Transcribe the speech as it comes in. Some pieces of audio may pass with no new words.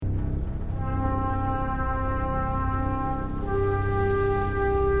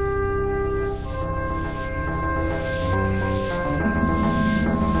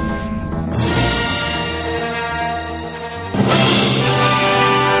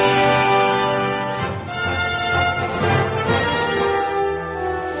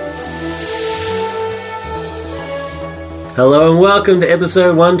Hello and welcome to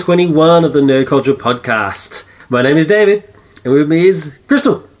episode 121 of the Nerd Culture Podcast. My name is David, and with me is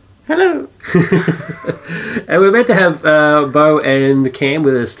Crystal. Hello. And we're meant to have Bo and Cam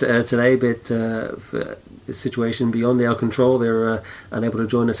with us today, but for a situation beyond our control, they're unable to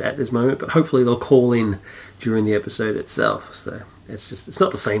join us at this moment, but hopefully they'll call in during the episode itself. So it's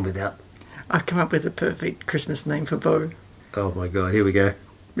not the same without... I've come up with a perfect Christmas name for Bo. Oh my god, here we go.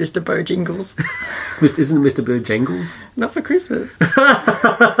 Mr. Bo Jingles. Isn't Mr. Bird Jangles? Not for Christmas.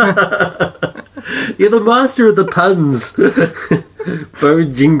 You're the master of the puns. Bo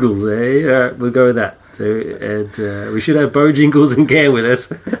Jingles, eh? Alright, we'll go with that. So, and we should have Bo Jingles and Cam with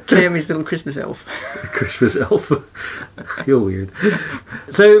us. Cam is little Christmas elf. Christmas elf. You're weird.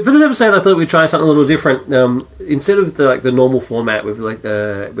 So for this episode, I thought we'd try something a little different. Instead of the normal format with with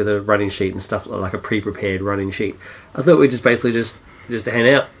a running sheet and stuff, like a pre-prepared running sheet, I thought we'd just basically just hang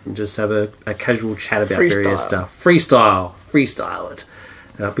out and just have a casual chat about various stuff. Freestyle it.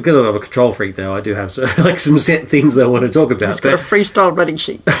 Because I'm a control freak, though, I do have some set things that I want to talk about. He's got a freestyle running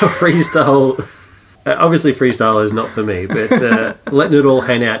sheet. Freestyle. Obviously, freestyle is not for me, but letting it all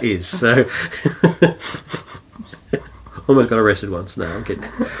hang out is. So, almost got arrested once. No, I'm kidding.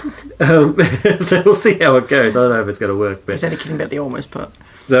 So we'll see how it goes. I don't know if it's going to work. But he's only kidding about the almost part.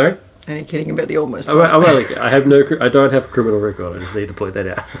 Sorry. Only kidding about the almost part. I don't have a criminal record. I just need to point that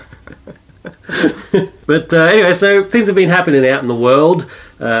out. But anyway, so things have been happening out in the world.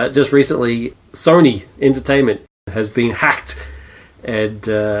 Just recently, Sony Entertainment has been hacked, and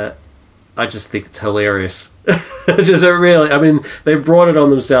I just think it's hilarious. Just really, I mean, they've brought it on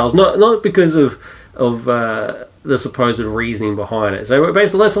themselves, not because of the supposed reasoning behind it. So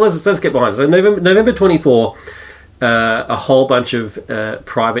basically, let's get behind it. So November 24. A whole bunch of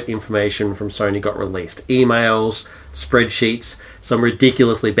private information from Sony got released. Emails, spreadsheets, some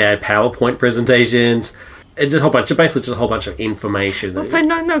ridiculously bad PowerPoint presentations, and just a whole bunch of information. Well, if they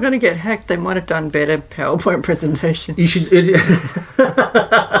know they're going to get hacked, they might have done better PowerPoint presentations. You should...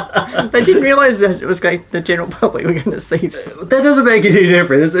 They didn't realise that it was the general public were going to see that. That doesn't make any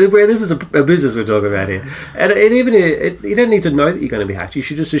difference. This is a business we're talking about here. And even you don't need to know that you're going to be hacked. You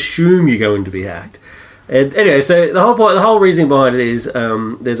should just assume you're going to be hacked. And anyway, so the whole reasoning behind it is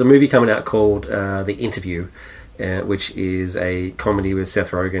there's a movie coming out called The Interview, which is a comedy with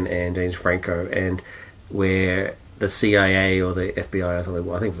Seth Rogen and James Franco, and where the CIA or the FBI or something,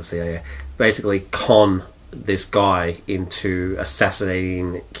 well, I think it's the CIA, basically con this guy into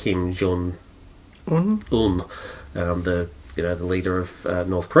assassinating Kim Jong-un, the leader of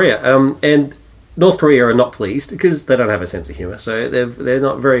North Korea, and North Korea are not pleased because they don't have a sense of humour, so they're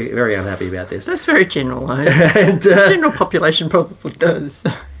not very, very unhappy about this. That's very generalised. And the general population probably does.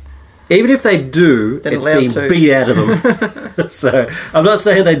 Even if they do, it's being beat out of them. So I'm not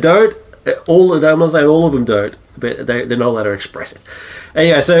saying they don't. I'm not saying all of them don't, but they're not allowed to express it.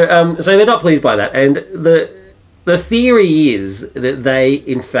 Anyway, so they're not pleased by that, and the theory is that they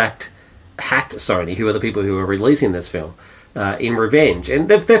in fact hacked Sony, who are the people who are releasing this film, in revenge, and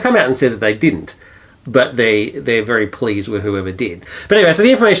they've come out and said that they didn't, but they're very pleased with whoever did. But anyway, so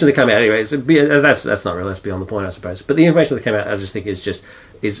the information that came out, anyway, that's not really, that's beyond the point, I suppose. But the information that came out, I just think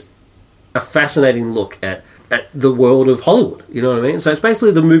is a fascinating look at the world of Hollywood. You know what I mean? So it's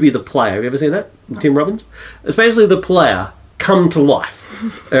basically the movie The Player. Have you ever seen that? Tim Robbins. It's basically The Player come to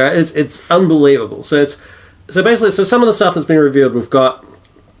life. It's unbelievable. So basically some of the stuff that's been revealed, we've got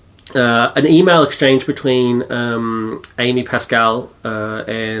an email exchange between Amy Pascal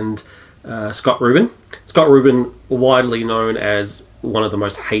and Scott Rubin. Scott Rubin, widely known as one of the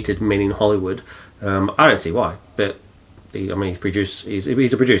most hated men in Hollywood. I don't see why, but he's a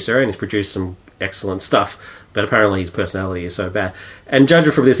producer and he's produced some excellent stuff, but apparently his personality is so bad. And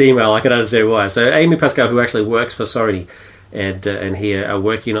judging from this email, I can understand why. So Amy Pascal, who actually works for Sony, and here are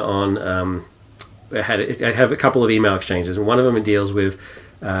working on have a couple of email exchanges, and one of them deals with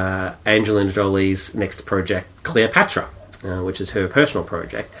Angelina Jolie's next project, Cleopatra, which is her personal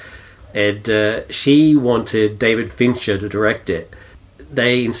project, and she wanted David Fincher to direct it.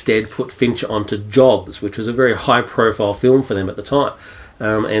 They instead put Fincher onto Jobs, which was a very high-profile film for them at the time,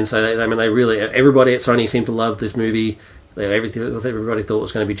 and so they really, everybody at Sony seemed to love this movie. Everybody thought it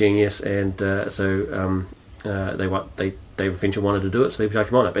was going to be genius, and David Fincher wanted to do it, so they took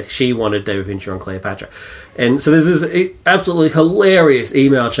him on it. But she wanted David Fincher on Cleopatra. And so there's this absolutely hilarious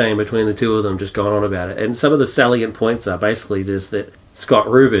email chain between the two of them just going on about it. And some of the salient points are basically just that Scott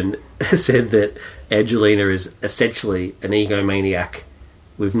Rubin said that Angelina is essentially an egomaniac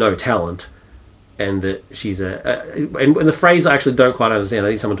with no talent, and that she's and the phrase I actually don't quite understand, I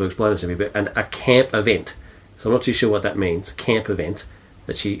need someone to explain it to me, but a camp event. So I'm not too sure what that means, camp event.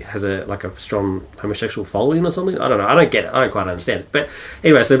 that she has a strong homosexual following or something. I don't know. I don't get it. I don't quite understand it. But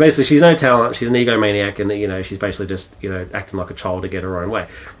anyway, so basically she's no talent. She's an egomaniac, and she's basically just acting like a child to get her own way.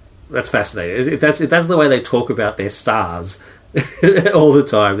 That's fascinating. If that's the way they talk about their stars all the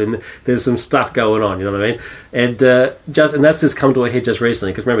time, then there's some stuff going on. You know what I mean? And that's just come to a head just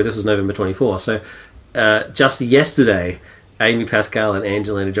recently, because remember, this was November 24. So just yesterday, Amy Pascal and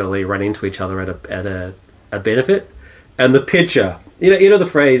Angelina Jolie ran into each other at a benefit, and the picture. You know the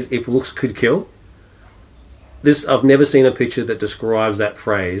phrase, if looks could kill? I've never seen a picture that describes that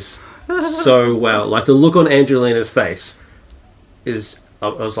phrase so well. Like, the look on Angelina's face is... I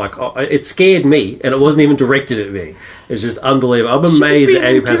was like, it scared me, and it wasn't even directed at me. It's just unbelievable. I'm amazed at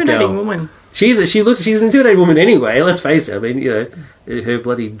Amy Pascal. Woman. She's an intimidating woman anyway. Let's face it. I mean, her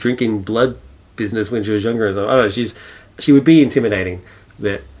bloody drinking blood business when she was younger. I don't know. She would be intimidating.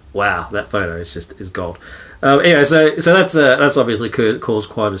 But wow, that photo is gold. Anyway, so that's obviously caused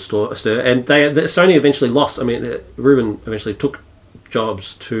quite a stir, and Sony eventually lost. I mean, Ruben eventually took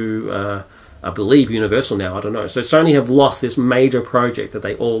jobs to. I believe Universal now, I don't know. So Sony have lost this major project that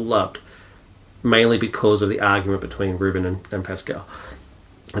they all loved, mainly because of the argument between Ruben and Pascal.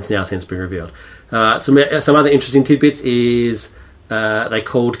 It's now since been revealed. Some other interesting tidbits is they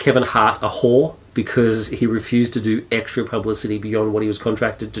called Kevin Hart a whore because he refused to do extra publicity beyond what he was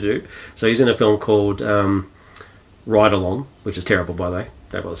contracted to do. So he's in a film called Ride Along, which is terrible, by the way.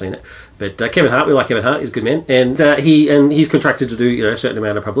 Don't bother seeing it. But Kevin Hart, we like Kevin Hart. He's a good man, and he's contracted to do a certain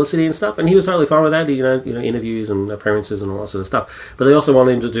amount of publicity and stuff, and he was totally fine with that. Interviews and appearances and all that sort of stuff. But they also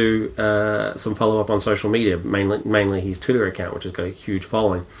wanted him to do some follow up on social media, mainly his Twitter account, which has got a huge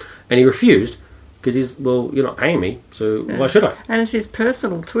following, and he refused because you're not paying me, so why should I? And it's his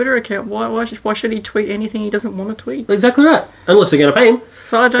personal Twitter account. Why should he tweet anything he doesn't want to tweet? Exactly right, unless they're going to pay him.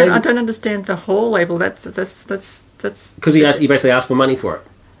 So I don't understand the whole label. That's because he basically asked for money for it.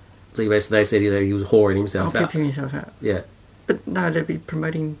 So they said he was whoring himself out. Pimping himself out. Yeah. But no, they'd be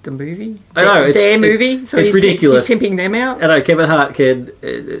promoting the movie. I know their movie. So it's ridiculous. He's pimping them out. I know Kevin Hart can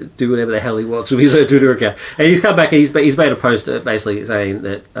do whatever the hell he wants with his own Twitter account, and he's come back and he's made a post basically saying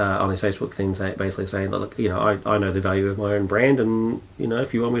that on his Facebook thing, basically saying that, look, I know the value of my own brand, and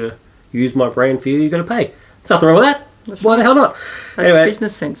if you want me to use my brand for you, got to pay. There's nothing wrong with that. Why the hell not? That's anyway,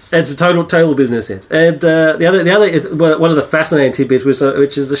 business sense. It's a total business sense. And the other one of the fascinating tidbits, which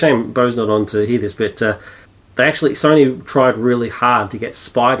is a shame Bo's not on to hear this, but Sony tried really hard to get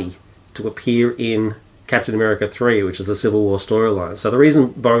Spidey to appear in Captain America 3, which is the Civil War storyline. So the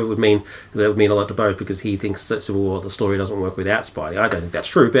reason Bo would mean a lot to Bo is because he thinks that Civil War, the story, doesn't work without Spidey. I don't think that's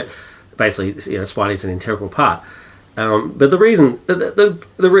true, but basically, Spidey's an integral part. But the reason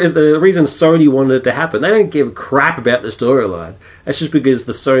Sony wanted it to happen, they don't give a crap about the storyline. That's just because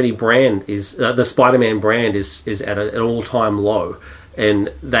the Sony brand the Spider-Man brand is at an all-time low,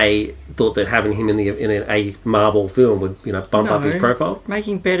 and they thought that having him in a Marvel film would bump up his profile.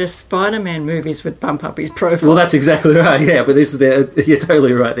 Making better Spider-Man movies would bump up his profile. Well, that's exactly right. Yeah, but you're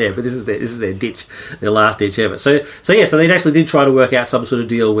totally right there. But this is their ditch, their last ditch ever. So they actually did try to work out some sort of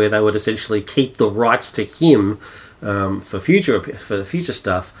deal where they would essentially keep the rights to him. For the future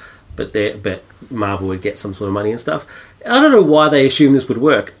stuff, but Marvel would get some sort of money and stuff. I don't know why they assumed this would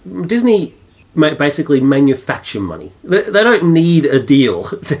work. Disney basically manufacture money. They don't need a deal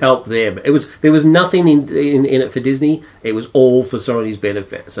to help them. There was nothing in it for Disney. It was all for Sony's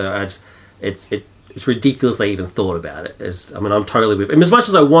benefit. So it's ridiculous they even thought about it. I'm totally with. And as much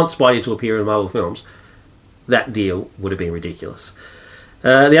as I want Spidey to appear in Marvel films, that deal would have been ridiculous.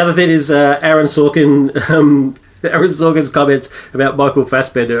 The other thing is Aaron Sorkin. Aaron Sorkin's comments about Michael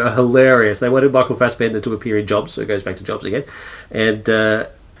Fassbender are hilarious. They wanted Michael Fassbender to appear in Jobs, so it goes back to Jobs again. And so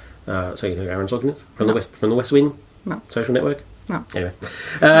you know who Aaron Sorkin is from the West Wing, Social Network. No. Anyway,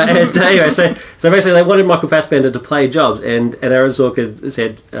 so basically they wanted Michael Fassbender to play Jobs, and Aaron Sorkin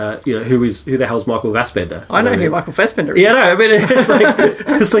said, who the hell's Michael Fassbender? I know who Michael Fassbender is. Yeah, no, I mean it's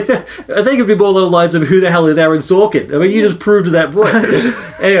like I think it'd be more along the lines of who the hell is Aaron Sorkin? I mean, you just proved that point.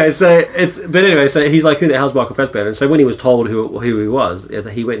 Anyway, so he's like, who the hell's Michael Fassbender? And so when he was told who he was,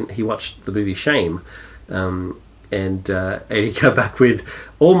 he went and he watched the movie Shame. And he came back with,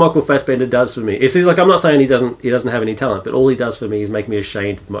 all Michael Fassbender does for me. It's like, I'm not saying he doesn't have any talent, but all he does for me is make me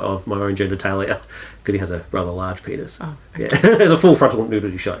ashamed of my own genitalia, because he has a rather large penis. Oh, okay. Yeah. There's a full frontal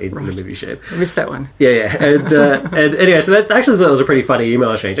nudity shot in the movie Shame. I missed that one. Yeah. And anyway, so that actually thought was a pretty funny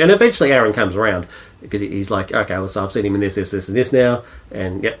email exchange. And eventually Aaron comes around, because he's like, okay, well, so I've seen him in this, and this now,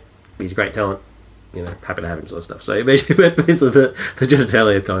 and yep, he's a great talent. Happy to have him, sort of stuff. So basically the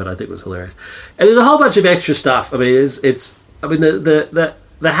genitalia comment I think was hilarious, and there's a whole bunch of extra stuff. I mean, the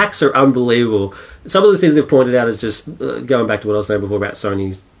the hacks are unbelievable. Some of the things they've pointed out is just going back to what I was saying before about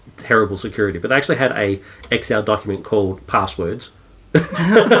Sony's terrible security, but they actually had a Excel document called passwords,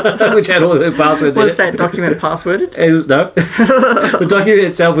 which had all the passwords in it. Was that document passworded? It was, no. The document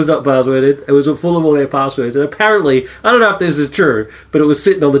itself was not passworded. It was full of all their passwords, and apparently, I don't know if this is true, but it was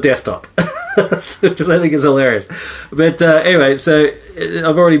sitting on the desktop, which I think is hilarious. But anyway, so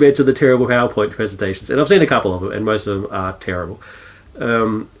I've already mentioned the terrible PowerPoint presentations, and I've seen a couple of them, and most of them are terrible.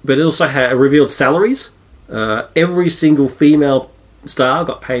 But it also revealed salaries. Every single female star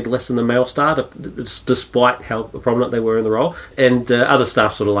got paid less than the male star, despite how prominent they were in the role, and other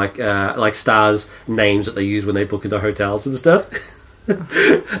stuff, sort of like stars' names that they use when they book into hotels and stuff.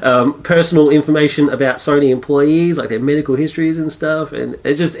 Personal information about Sony employees, like their medical histories and stuff, and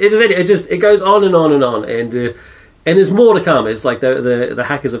it goes on and on and on, and there's more to come. It's like the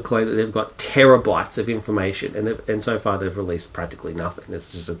hackers have claimed that they've got terabytes of information, and so far they've released practically nothing.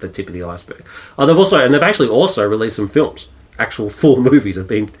 It's just at the tip of the iceberg. They've actually also released some films. Actual full movies have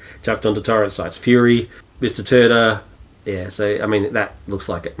been chucked onto torrent sites. Fury, Mr. Turner. Yeah, so I mean that looks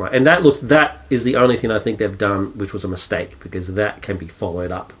like it might, and that is the only thing I think they've done which was a mistake, because that can be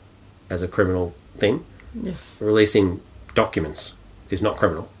followed up as a criminal thing. Yes, releasing documents is not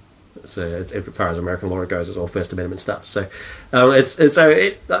criminal. So as far as American law goes, it's all First Amendment stuff. So I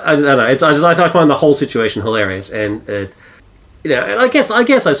don't know. I find the whole situation hilarious, and and I guess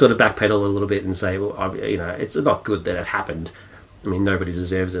I sort of backpedal a little bit and say, well, it's not good that it happened. I mean, nobody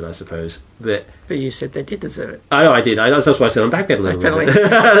deserves it, I suppose. But you said they did deserve it. I know I did. That's why I said I'm backpedaling a little bit.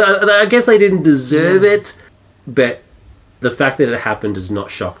 I guess they didn't deserve it, but the fact that it happened does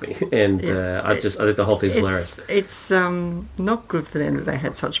not shock me. And I think the whole thing's hilarious. It's not good for them that they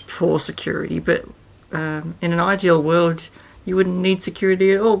had such poor security, but in an ideal world, you wouldn't need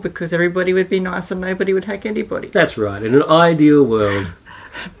security at all, because everybody would be nice and nobody would hack anybody. That's right. In an ideal world.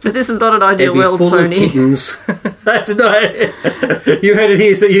 But this is not an ideal world, full Sony. Of kittens. That's not. You heard it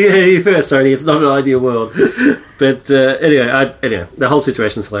here. So you heard it here first, Sony. It's not an ideal world. But anyway, the whole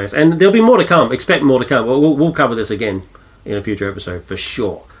situation's hilarious, and there'll be more to come. Expect more to come. We'll cover this again in a future episode for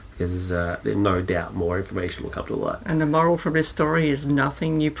sure, because there's no doubt more information will come to light. And the moral from this story is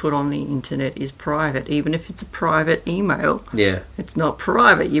nothing you put on the internet is private, even if it's a private email. Yeah, it's not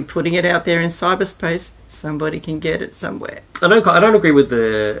private. You're putting it out there in cyberspace. Somebody can get it somewhere. I don't agree with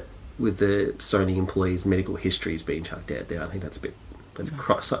the Sony employees' medical histories being chucked out there. I think that's a bit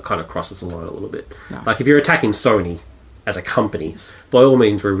kind of crosses the line a little bit. No. Like if you're attacking Sony as a company, by all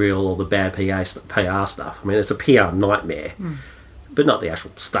means reveal all the bad PR stuff. I mean, it's a PR nightmare, but not the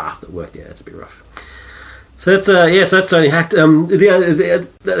actual staff that worked there. That's a bit rough. So that's that's Sony hacked.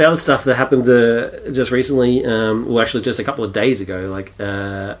 The other stuff that happened just recently, actually just a couple of days ago, like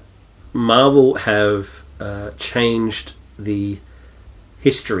Marvel have changed the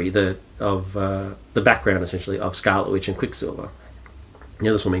history of the background essentially of Scarlet Witch and Quicksilver.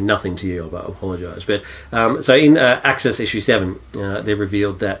 Now, this will mean nothing to you, but I apologise. But so in Access issue 7, they've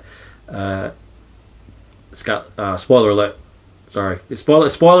revealed that spoiler alert. Sorry,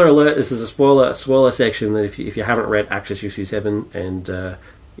 spoiler alert. This is a spoiler section. That if you haven't read Access issue 7 and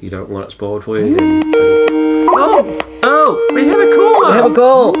you don't want it spoiled for you, then we have a call. We have a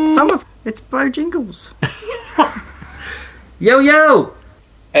call. It's Bo Jingles. Yo.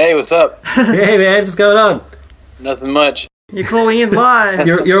 Hey, what's up? Hey man, what's going on? Nothing much. You're calling in live.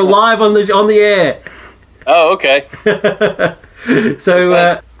 You're live on the air. Oh, okay.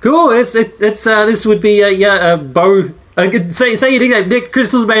 So cool. It's this would be Bo. Say your nickname. Nick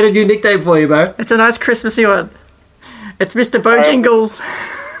Crystal's made a new nickname for you, Bo. It's a nice Christmassy one. It's Mr. Bo Jingles.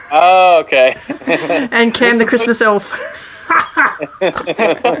 Oh, okay. And Cam the Christmas elf.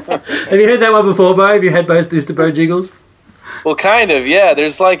 Have you heard that one before, Bo? Have you had Mr. Bo Jingles? Well, kind of, yeah.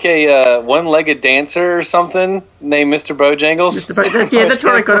 There's like a one-legged dancer or something named Mr. Bojangles. Yeah, that's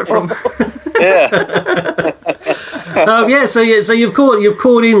where I got it from. Yeah. So you've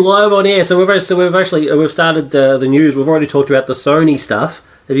called in live on air. So we've started the news. We've already talked about the Sony stuff.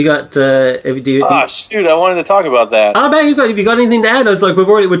 Have you got? Shoot! I wanted to talk about that. Oh man, have you got anything to add? I was like,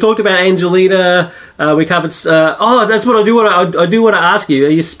 we talked about Angelina. We covered. That's what I do want to ask you. Are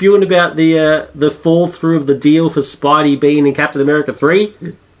you spewing about the fall through of the deal for Spidey being in Captain America 3?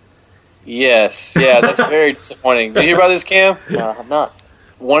 Yes. Yeah, that's very disappointing. Did you hear about this, Cam? No, I'm not.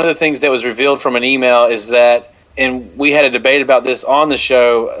 One of the things that was revealed from an email is that, and we had a debate about this on the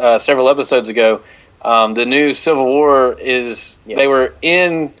show several episodes ago. The new Civil War they were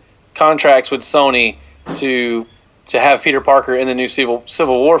in contracts with Sony to have Peter Parker in the new Civil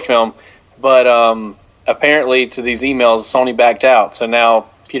War film, but apparently to these emails, Sony backed out. So now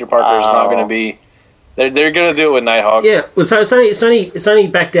Peter Parker is not going to be They're going to do it with Nighthawk. Yeah, well, so it's only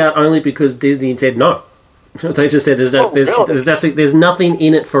backed out only because Disney said no. They just said there's nothing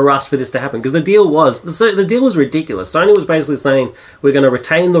in it for us for this to happen, because the deal was ridiculous. Sony was basically saying we're going to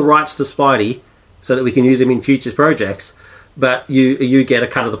retain the rights to Spidey so that we can use him in future projects, but you get a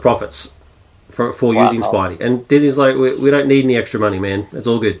cut of the profits for using Spidey. And Disney's like, we don't need any extra money, man. It's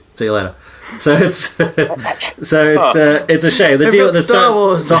all good. See you later. So it's it's a shame.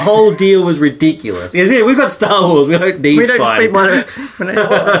 The whole deal was ridiculous. Yeah, we've got Star Wars. We don't need Spidey. Speak money.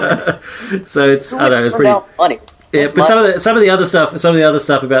 So it's I don't know. It's pretty funny. Yeah, but some of the other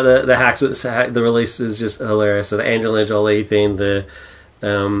stuff about the hacks, the release is just hilarious. So the Angelina Jolie thing, the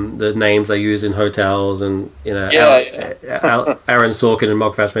names they use in hotels, and Aaron Sorkin and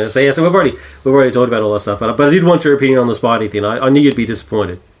Mark Fassbender. So we've already talked about all that stuff. But I did want your opinion on the Spidey thing. I knew you'd be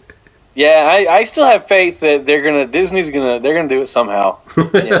disappointed. Yeah, I still have faith that Disney's gonna do it somehow.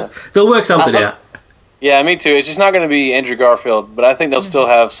 Yeah. They'll work something out. Yeah, me too. It's just not going to be Andrew Garfield, but I think they'll still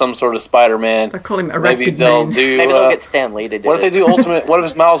have some sort of Spider-Man. They call him Maybe they'll do. Maybe they'll get Stan Lee to do it. What if they do Ultimate? What if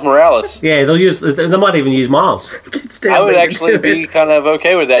it's Miles Morales? Yeah, they might even use Miles. I would actually be kind of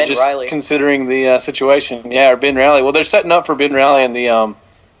okay with that, just Riley. Considering the situation. Yeah, or Ben Reilly. Well, they're setting up for Ben Reilly in the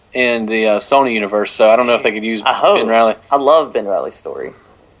Sony universe, so I don't know if they could use Ben Reilly. I love Ben Reilly's story.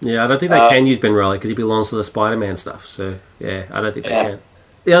 Yeah, I don't think they can use Ben Reilly because he belongs to the Spider-Man stuff. So yeah, I don't think they can.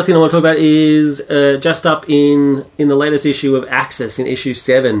 The other thing I want to talk about is just up in the latest issue of Axis, in issue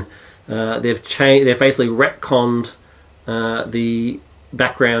 7, they've basically retconned the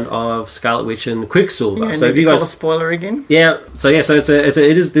background of Scarlet Witch and Quicksilver. Yeah, so if you guys call a spoiler again,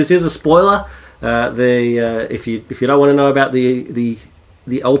 this is a spoiler. If you don't want to know about the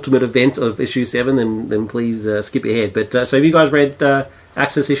ultimate event of issue 7, then please skip ahead. But so have you guys read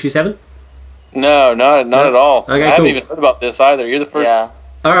Axis issue 7? No, not at all. Okay, I haven't even heard about this either. You're the first. Yeah.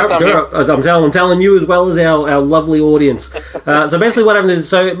 All right, I'm telling you as well as our lovely audience. So basically, what happened is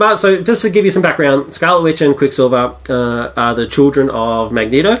so just to give you some background, Scarlet Witch and Quicksilver are the children of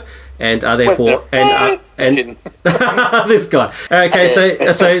Magneto, and are therefore this guy. Okay, so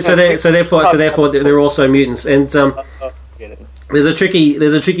therefore they're also mutants, and there's a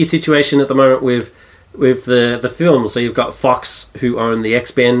tricky situation at the moment with the film. So you've got Fox, who own the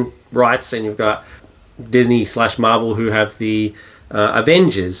X-Men rights, and you've got Disney/Marvel, who have the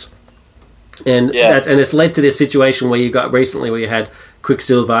Avengers, and it's led to this situation where you had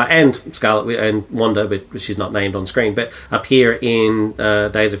Quicksilver and Scarlet Witch and Wanda, but she's not named on screen, but appear in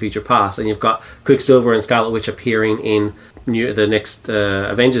Days of Future Past, and you've got Quicksilver and Scarlet Witch appearing in the next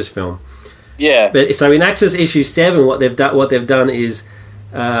Avengers film. Yeah. But so in Axis issue 7, what they've done is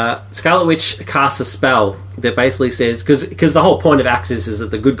Scarlet Witch casts a spell that basically says, because the whole point of Axis is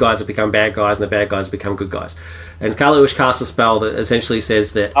that the good guys have become bad guys and the bad guys have become good guys, and Scarlet Witch casts a spell that essentially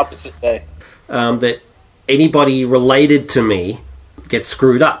says that opposite day, that anybody related to me gets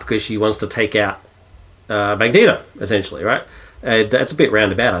screwed up because she wants to take out Magneto, essentially, right? That's a bit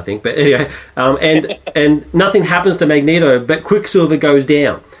roundabout, I think, but anyway, and nothing happens to Magneto, but Quicksilver goes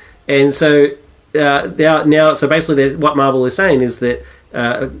down, and so now so basically what Marvel is saying is that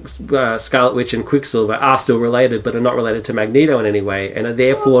Scarlet Witch and Quicksilver are still related, but are not related to Magneto in any way, and are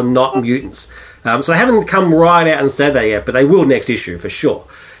therefore not mutants. So they haven't come right out and said that yet, but they will next issue for sure.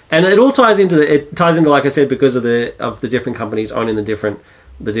 And it all ties into like I said, because of the different companies owning the different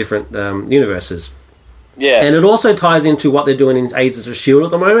universes. Yeah, and it also ties into what they're doing in Agents of S.H.I.E.L.D.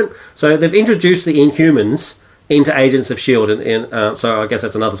 at the moment. So they've introduced the Inhumans into Agents of S.H.I.E.L.D. and so I guess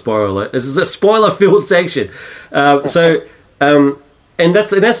that's another spoiler alert. This is a spoiler-filled section. And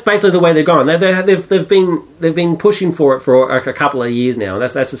that's basically the way they're going. They've been pushing for it for a couple of years now. And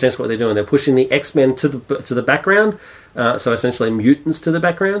that's essentially what they're doing. They're pushing the X-Men to the background, so essentially mutants to the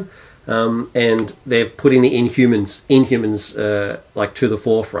background, and they're putting the Inhumans like to the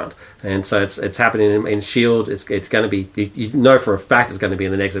forefront. And so it's happening in S.H.I.E.L.D. It's going to be, you know for a fact it's going to be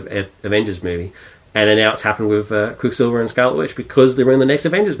in the next Avengers movie. And then now it's happened with Quicksilver and Scarlet Witch because they're in the next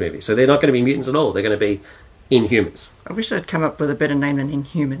Avengers movie. So they're not going to be mutants at all. They're going to be Inhumans. I wish they'd come up with a better name than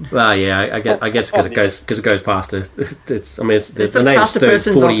Inhuman. Well, yeah, I guess because it goes past it. The name's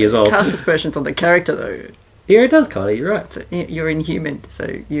 40 years old. Cast aspersions on the character though. Yeah, it does, kind of. You're right. So you're Inhuman,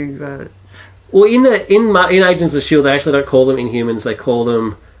 so you. Well, in Agents of S.H.I.E.L.D., they actually don't call them Inhumans. They call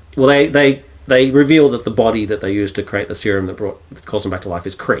them. Well, they reveal that the body that they used to create the serum that calls them back to life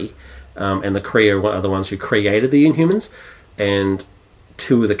is Kree, and the Kree are the ones who created the Inhumans, and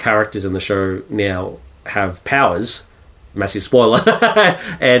two of the characters in the show now have powers. Massive spoiler,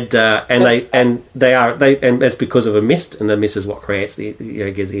 and that's because of a mist, and the mist is what creates gives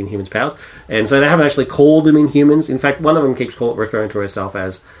the Inhumans powers, and so they haven't actually called them Inhumans. In fact, one of them keeps referring to herself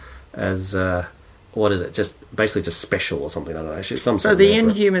as what is it? Just basically just special or something. I don't know. So the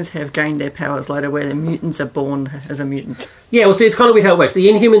Inhumans have gained their powers later, where the mutants are born as a mutant. Yeah, well, see, it's kind of weird how it works. The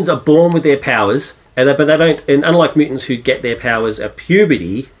Inhumans are born with their powers, but they don't. And unlike mutants who get their powers at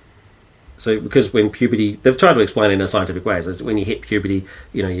puberty. So, because when puberty, they've tried to explain it in a scientific way. So when you hit puberty,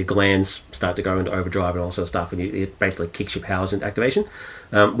 your glands start to go into overdrive and all sort of stuff, and it basically kicks your powers into activation.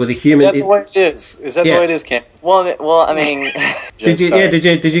 With a human, is that the way it is? Is that the way it is, Cam? Well, I mean, did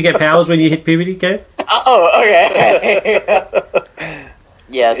you get powers when you hit puberty, Cam? Oh, okay.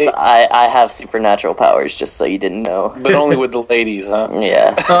 Yes, I have supernatural powers, just so you didn't know. But only with the ladies, huh?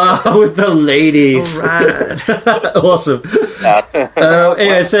 Yeah. With the ladies. All right. Awesome.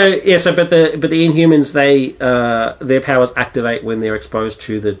 Anyway, but the Inhumans, their powers activate when they're exposed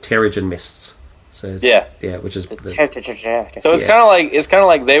to the Terrigen mists. So which is so it's kind of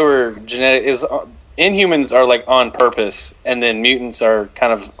like they were genetic. Inhumans are like on purpose, and then mutants are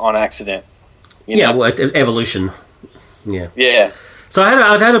kind of on accident. Well, evolution. Yeah. Yeah. So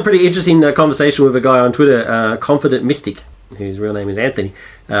I had a pretty interesting conversation with a guy on Twitter, Confident Mystic, whose real name is Anthony,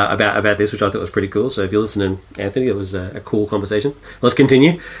 about this, which I thought was pretty cool. So if you're listening, Anthony, it was a cool conversation. Let's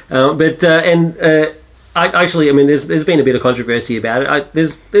continue. There's been a bit of controversy about it.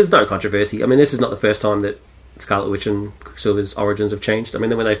 There's no controversy. I mean, this is not the first time that Scarlet Witch and Quicksilver's origins have changed. I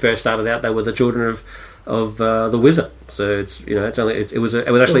mean, when they first started out, they were the children of the Wizard. So it was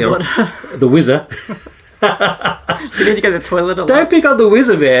actually the Wizard. You need to go to the toilet a lot. Don't pick on the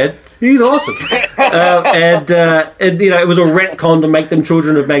Wizard, man. He's awesome. And it was a retcon to make them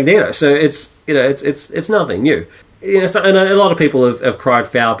children of Magneto. So it's nothing new. And a lot of people have cried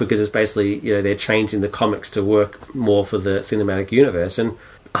foul because it's basically they're changing the comics to work more for the cinematic universe, and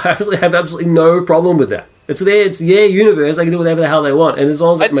I have absolutely no problem with that. It's their universe; they can do whatever the hell they want, and as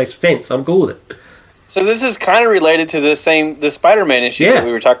long as it makes sense, I'm cool with it. So this is kind of related to the Spider-Man issue that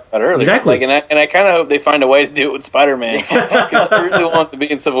we were talking about earlier. Exactly. And I kind of hope they find a way to do it with Spider-Man, because I really want to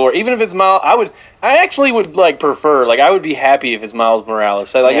be in Civil War. Even if it's Miles, I actually would prefer. I would be happy if it's Miles Morales.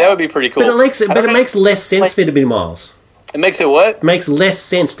 So that would be pretty cool. But it makes less sense for it to be Miles. It makes it what? It makes less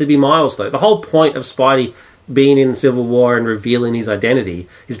sense to be Miles, though. The whole point of Spidey being in Civil War and revealing his identity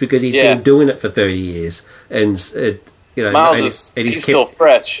is because he's been doing it for 30 years, and. Miles he's still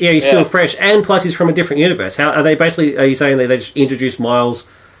fresh. Yeah, he's still fresh, and plus he's from a different universe. How are they basically? Are you saying that they just introduced Miles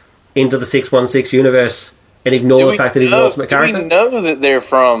into the 616 universe and ignore the fact that he's an ultimate character? Do we know that they're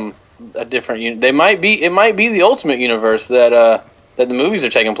from a different universe? It might be the ultimate universe that the movies are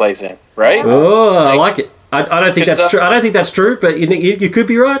taking place in, right? Oh, I like it. I don't think that's true. I don't think that's true, but you could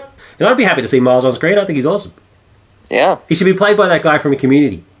be right. And I'd be happy to see Miles on screen. I think he's awesome. Yeah, he should be played by that guy from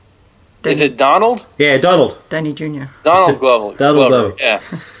Community. Is it Donald? Yeah, Donald. Danny Jr. Donald Glover. Glover. Yeah.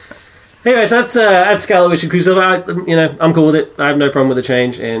 Anyway, so that's Scarlet Witch and Quicksilver. I'm cool with it. I have no problem with the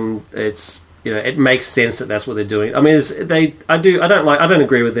change, and it's it makes sense that that's what they're doing. I mean, I don't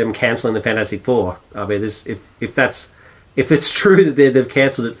agree with them cancelling the Fantastic Four. I mean, if it's true that they've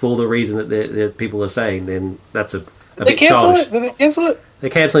cancelled it for the reason that the people are saying, then that's a bit childish. Did they cancel it? They're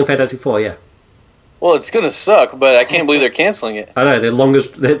cancelling Fantastic Four, yeah. Well, it's going to suck, but I can't believe they're cancelling it. I know, their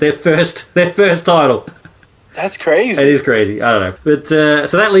first title. That's crazy. It is crazy. I don't know. But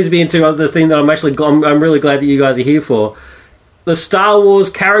so that leads me into the thing that I'm really glad that you guys are here for. The Star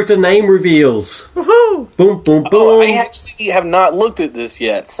Wars character name reveals. Woohoo! Boom, boom, boom. Oh, I actually have not looked at this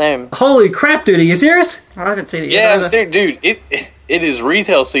yet. Same. Holy crap, dude. Are you serious? I haven't seen it yet. Yeah, I'm serious. Dude, it is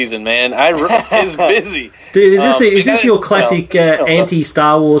retail season, man. It's busy. Dude, is this your classic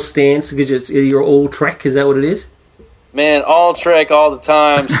anti-Star Wars stance? Because you're all Trek? Is that what it is? Man, all Trek all the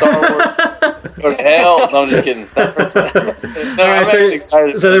time. Star Wars. Go to hell. No, I'm just kidding.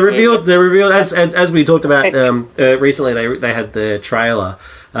 So they revealed as we talked about recently. They had the trailer,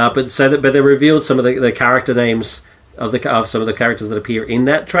 but they revealed some of the character names of some of the characters that appear in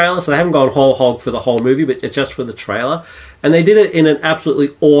that trailer. So they haven't gone whole hog for the whole movie, but it's just for the trailer. And they did it in an absolutely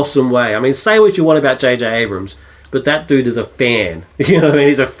awesome way. I mean, say what you want about J.J. Abrams, but that dude is a fan. You know what I mean?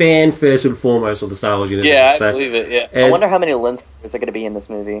 He's a fan first and foremost of the Star Wars universe. Yeah, I believe it, yeah. I wonder how many lens flares are going to be in this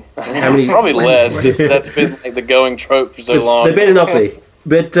movie. Probably less, because that's been the going trope for so long. They better not be.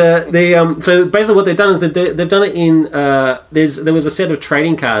 But so basically what they've done is they've done it in... there was a set of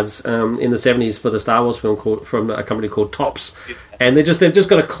trading cards in the 70s for the Star Wars film from a company called Topps. And they've just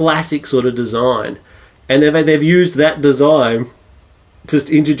got a classic sort of design. And they've used that design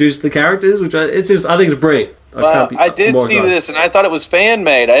to introduce the characters, which I think it's brilliant. I did see this, and I thought it was fan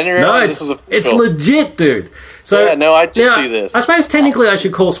made. I didn't realize this was official. It's legit, dude. So I did see this. I suppose technically I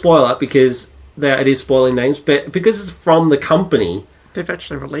should call spoiler because it is spoiling names, but because it's from the company, They've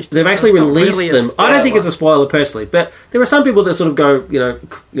actually released them. I don't think it's a spoiler personally, but there are some people that sort of go,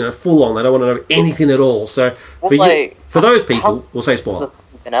 full on. They don't want to know anything at all. So for those people, we'll say spoiler.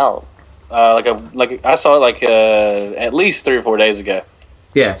 Been out? Like I saw it at least 3 or 4 days ago.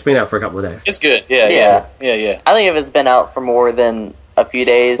 Yeah, it's been out for a couple of days. It's good. Yeah. I think if it's been out for more than a few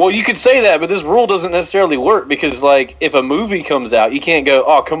days. Well, you could say that, but this rule doesn't necessarily work because, like, if a movie comes out, you can't go,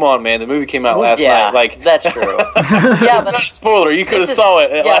 "Oh, come on, man, the movie came out last night." Like that's true. It's not a spoiler. You could have saw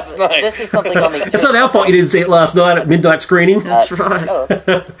it last night. This is something on the. It's not our fault you didn't see it last night at midnight screening. That's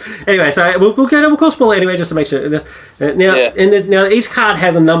right. Anyway, so we'll call spoiler anyway, just to make sure. Now each card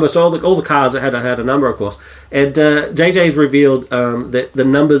has a number, so all the cards had a number, of course. And JJ's revealed that the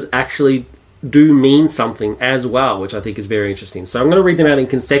numbers actually do mean something as well, which I think is very interesting. So I'm going to read them out in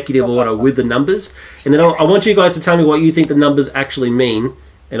consecutive order with the numbers, and then I want you guys to tell me what you think the numbers actually mean,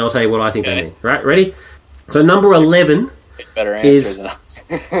 and I'll tell you what I think they mean. Right? Ready? So number 11 better answer than us.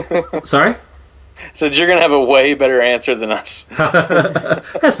 Sorry? So you're going to have a way better answer than us.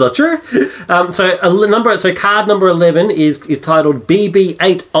 That's not true. So card number 11 is titled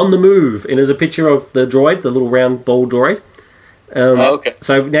BB-8 on the move, and there's a picture of the droid, the little round ball droid. Okay.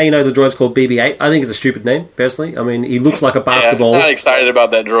 So now you know the droid's called BB-8. I think it's a stupid name, personally. I mean, he looks like a basketball. I'm not excited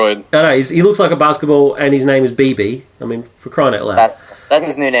about that droid. No, he looks like a basketball, and his name is BB. I mean, for crying out loud. That's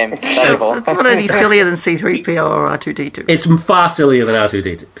his new name. It's not any sillier than C-3PO or R2-D2. It's far sillier than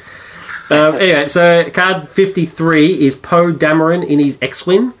R2-D2. Anyway, so card 53 is Poe Dameron in his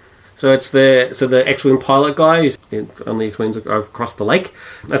X-Wing. So it's the X-Wing pilot guy who's on the X-Wings across the lake.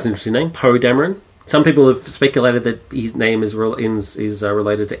 That's an interesting name, Poe Dameron. Some people have speculated that his name is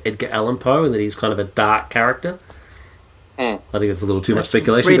related to Edgar Allan Poe and that he's kind of a dark character. I think it's a little too much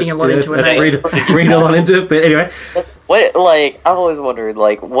speculation. Reading a lot into it. Reading a lot into it, but anyway. I've always wondered,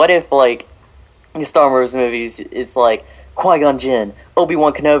 what if, in Star Wars movies, it's like Qui-Gon Jinn,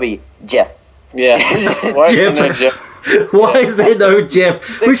 Obi-Wan Kenobi, Jeff. Yeah. Why is there no Jeff? Why is there no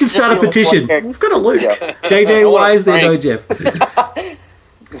Jeff? We should start a petition. We've got a Luke. JJ, why is there no Jeff?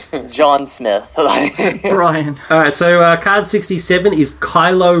 John Smith. Brian. Alright, so card 67 is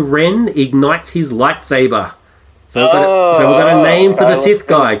Kylo Ren ignites his lightsaber. So we've got a name for the Sith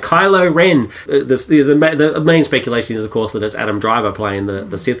guy, Kylo Ren. The main speculation is, of course, that it's Adam Driver playing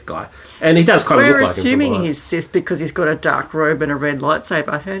the Sith guy. And he does kind of look like him. We're assuming he's Sith because he's got a dark robe and a red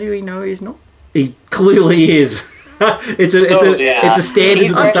lightsaber. How do we know he's not? He clearly is. It's a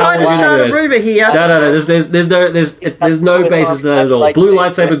standard of the Star Wars universe. Rumor here. No. There's no basis to that at all. Blue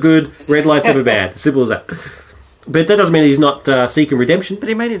lightsaber good, red lightsaber bad. Simple as that. But that doesn't mean he's not seeking redemption. But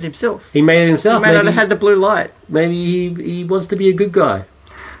he made it himself. He may not have had the blue light. Maybe he wants to be a good guy.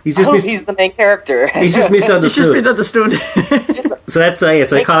 He's the main character. He's just misunderstood. He's just misunderstood. So that's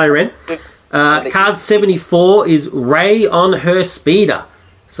so Kylo Ren. Card 74 is Rey on her speeder.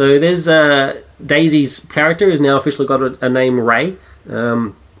 So there's Daisy's character has now officially got a name, Rey.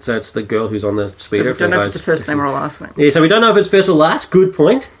 So it's the girl who's on the speeder. We don't know if it's the first name or a last name. Yeah, so we don't know if it's first or last. Good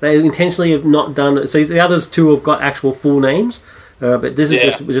point. They intentionally have not done... So the others two have got actual full names. But this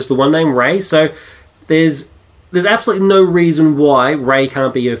is just the one name, Rey. So there's absolutely no reason why Rey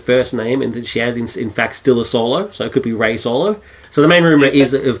can't be her first name and that she has, in fact, still a Solo. So it could be Rey Solo. So the main rumour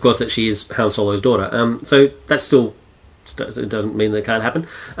is, of course, that she is Han Solo's daughter. So that's still... It doesn't mean that it can't happen.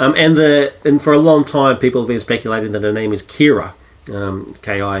 And for a long time, people have been speculating that her name is Kira.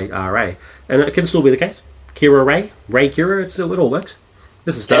 Kira, and it can still be the case. Kira Rey Kira, it all works.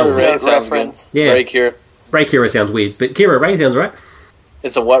 This is Star Wars. Reference. Yeah, Rey Kira sounds weird, but Kira Rey sounds right.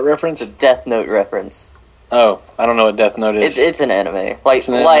 It's a what reference? It's a Death Note reference. Oh, I don't know what Death Note is. It's an anime. Light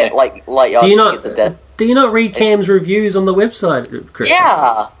Do you not read Cam's reviews on the website, Chris?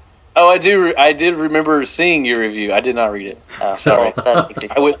 Yeah. Oh, I do. I did remember seeing your review. I did not read it. Sorry. I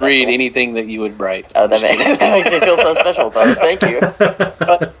wouldn't read anything that you would write. Oh, that makes me feel so special, though. Thank you.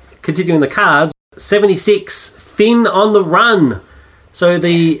 Continuing the cards, 76, Finn on the Run. So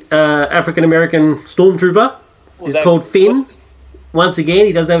the African-American stormtrooper is called Finn. Once again,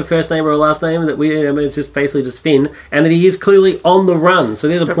 he doesn't have a first name or a last name. It's just basically just Finn. And that he is clearly on the run. So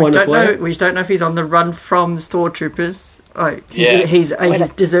there's a point of fire. We just don't know if he's on the run from stormtroopers. He's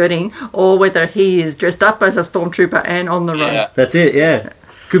deserting, or whether he is dressed up as a stormtrooper and on the run. That's it. Yeah,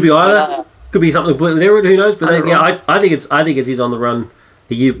 could be either. Could be something completely different. Who knows? But I think it's he's on the run.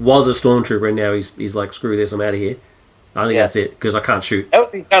 He was a stormtrooper and now he's like, screw this, I'm out of here. I think that's it because I can't shoot. That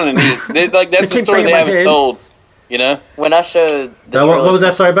would be kind of neat. That's the story they haven't told. You know. When I showed what was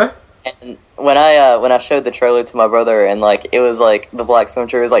that? Sorry, Bo? And when I showed the trailer to my brother and it was like the black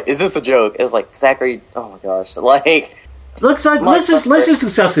stormtrooper was like, "Is this a joke?" It was like, Zachary, oh my gosh, Look, so let's just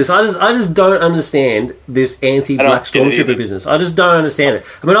discuss this. I just don't understand this anti-black stormtrooper business. I just don't understand it.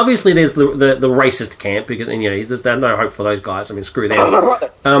 I mean, obviously there's the racist camp because there's no hope for those guys. I mean, screw them.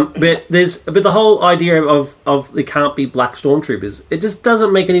 But the whole idea of there can't be black stormtroopers. It just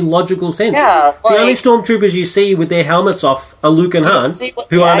doesn't make any logical sense. Yeah, the only stormtroopers you see with their helmets off are Luke and Han,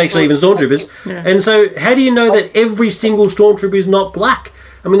 who aren't actually even stormtroopers. Yeah. And so, how do you know that every single stormtrooper is not black?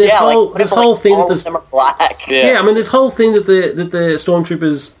 I mean, this whole thing that them are black. Yeah, I mean, this whole thing that the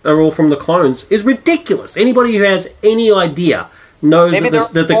stormtroopers are all from the clones is ridiculous. Anybody who has any idea knows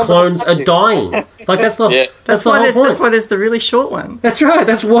that the clones are dying. Like that's the whole point. That's why there's the really short one. That's right.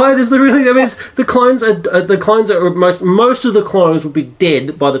 That's why there's the really. I mean, the clones are most of the clones will be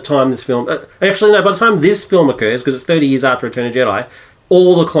dead by the time this film. Actually, no. By the time this film occurs, because it's 30 years after Return of the Jedi,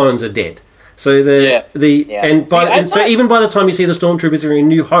 all the clones are dead. So even by the time you see the stormtroopers are in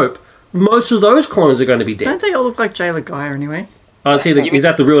New Hope, most of those clones are going to be dead. Don't they all look like Jayla Guy anyway? Oh, see, is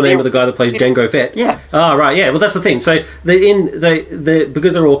that the real name of the guy that plays Jango Fett? Yeah. Oh, right, yeah. Well, that's the thing. So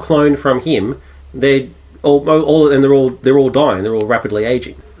because they're all cloned from him, they're they're all dying. They're all rapidly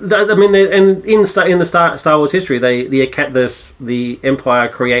aging. I mean, and in the Star Wars history, the Empire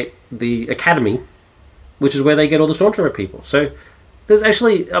create the Academy, which is where they get all the stormtrooper people. So there's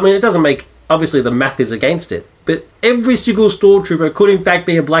actually, I mean, it doesn't make. Obviously, the math is against it, but every single stormtrooper could, in fact,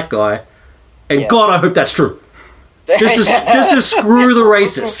 be a black guy. And God, I hope that's true. Just to screw the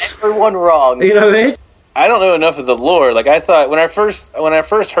racists. Everyone wrong. You know what I mean? I don't know enough of the lore. Like I thought when I first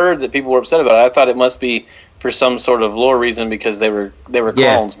heard that people were upset about it, I thought it must be for some sort of lore reason because they were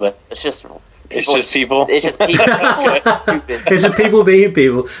clones. But it's just people. It's just people. It's just people being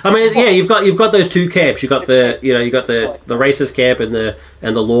people. I mean, yeah, you've got those two camps. You've got the racist camp and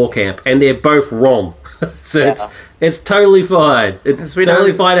the lore camp, and they're both wrong. So it's totally fine. It's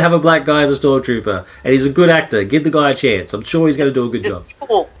totally fine to have a black guy as a stormtrooper, and he's a good actor. Give the guy a chance. I'm sure he's going to do a good job.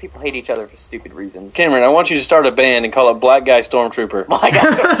 People hate each other for stupid reasons. Cameron, I want you to start a band and call it Black Guy Stormtrooper. Black Guy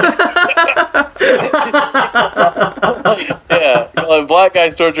Stormtrooper. Yeah, call it Black Guy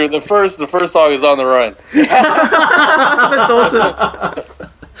Stormtrooper. The first song is On the Run. That's awesome.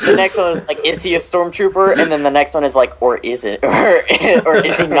 The next one is like, is he a stormtrooper? And then the next one is like, or is it, or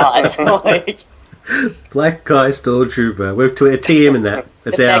is he not? Like. Black Guy Stormtrooper. We've a TM in that.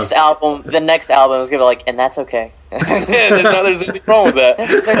 It's ours. The next album is gonna be like, and that's okay. There's nothing wrong with that.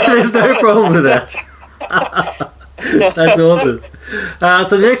 There's no problem with that. That's awesome.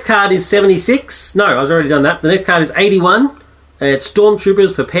 So the next card is 76. No, I've already done that. The next card is 81. It's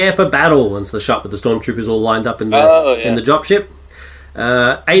Stormtroopers Prepare for Battle. And it's the shot with the Stormtroopers all lined up in the dropship.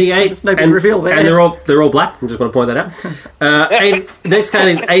 88. There's no big reveal there. And they're all black. I'm just going to point that out. Next card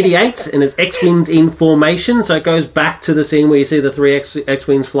is 88, and it's X-Wings in formation. So it goes back to the scene where you see the three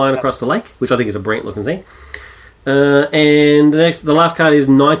X-Wings flying across the lake, which I think is a brilliant looking scene. And the last card is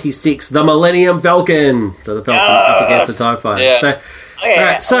 96, the Millennium Falcon. So the Falcon up against the TIE Fighter.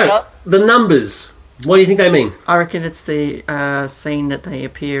 Yeah. So the numbers. What do you think they mean? I reckon it's the scene that they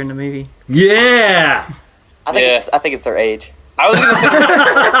appear in the movie. Yeah. I think it's their age. I was going to say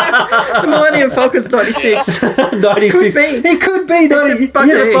the Millennium Falcon's 96. 96. He could be. He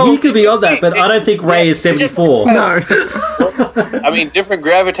could be on that, but I don't think Ray is 74. No. I mean, different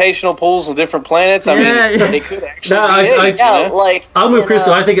gravitational pulls on different planets. I mean, they could actually. I'm with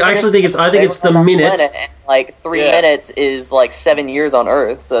Crystal. I think it's the minute. And like 3 minutes is like 7 years on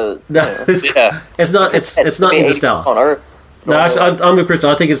Earth. So it's not. It's not Interstellar on Earth. No, I'm with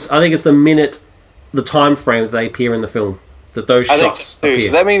Crystal. I think it's the minute, the time frame that they appear in the film. That those shots appear.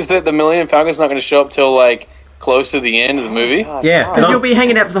 So that means that the Millennium Falcon's not going to show up till like close to the end of the movie. Yeah, because you'll be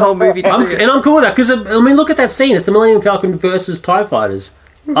hanging out for the whole movie. And I'm cool with that because I mean, look at that scene. It's the Millennium Falcon versus TIE Fighters.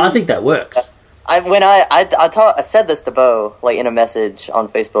 Mm-hmm. I think that works. I said this to Bo like in a message on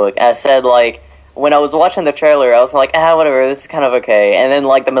Facebook. I said like when I was watching the trailer, I was like, whatever, this is kind of okay. And then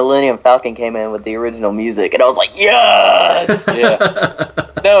like the Millennium Falcon came in with the original music, and I was like, yes. Yeah.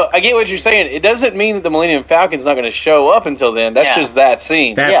 No, I get what you're saying. It doesn't mean that the Millennium Falcon's not going to show up until then. That's just that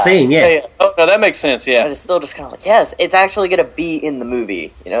scene. Scene. Oh, no, that makes sense, yeah. But it's still just kind of like, yes, it's actually going to be in the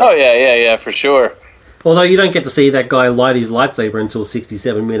movie, you know? Oh, yeah, for sure. Although you don't get to see that guy light his lightsaber until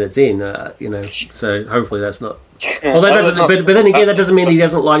 67 minutes in, so hopefully that's not... Although but then again, that doesn't mean he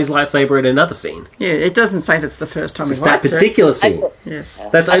doesn't light his lightsaber in another scene. Yeah, it doesn't say that's the first time he lights that particular scene. Yes.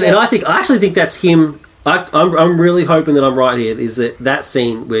 I actually think that's him... I'm really hoping that I'm right here. Is that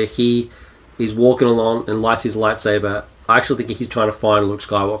scene where he is walking along and lights his lightsaber? I actually think he's trying to find Luke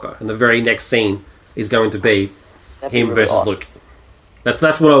Skywalker, and the very next scene is going to be him versus Luke. That's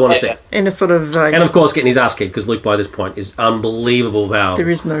what I want to see. And a sort of... and of course getting his ass kicked, because Luke by this point is unbelievable valor. There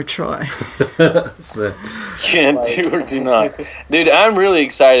is no try. So. Can't do or do not. Dude, I'm really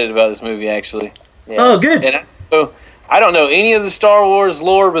excited about this movie, actually. Yeah. Oh, good. And I don't know any of the Star Wars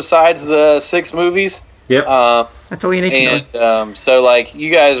lore besides the 6 movies. Yep. That's all you need to know. So, like,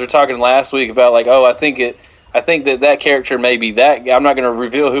 you guys were talking last week about, like, I think that character may be that. I'm not going to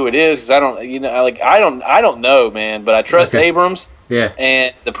reveal who it is because I don't know, man. But I trust Abrams. Yeah.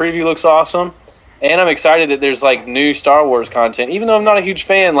 And the preview looks awesome, and I'm excited that there's like new Star Wars content. Even though I'm not a huge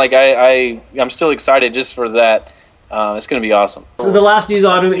fan, like I'm still excited just for that. It's going to be awesome. So the last news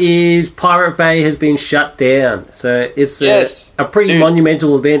item is Pirate Bay has been shut down. So it's a pretty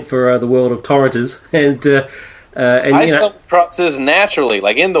monumental event for the world of torrenters. And I stumbled across this naturally,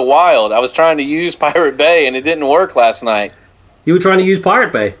 like in the wild. I was trying to use Pirate Bay, and it didn't work last night. You were trying to use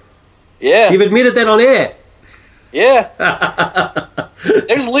Pirate Bay? Yeah. You've admitted that on air? Yeah.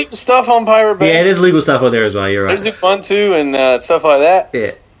 There's legal stuff on Pirate Bay. Yeah, there's legal stuff on there as well, you're right. There's Ubuntu and stuff like that.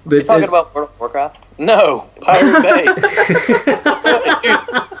 Yeah. But you're talking about World of Warcraft? No, Pirate Bay.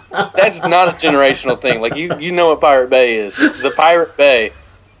 That's not a generational thing. Like, you know what Pirate Bay is. The Pirate Bay.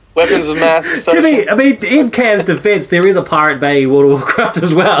 Weapons of mass destruction. To me, in Cam's defense, there is a Pirate Bay World of Warcraft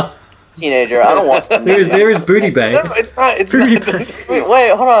as well. Teenager, I don't want to. There is Booty Bay. No, it's not. It's not. Wait,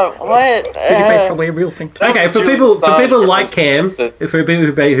 hold on. What? Booty Bay's probably a real thing. Okay, for people like Cam, for people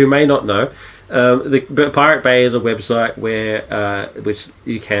who may not know, the Pirate Bay is a website where which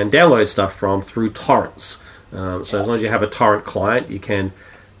you can download stuff from through torrents. So as long as you have a torrent client, you can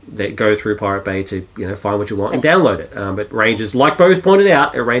go through Pirate Bay to find what you want and download it. It ranges, like Bo's pointed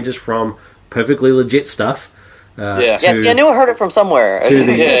out, it ranges from perfectly legit stuff. Yes, I knew I heard it from somewhere.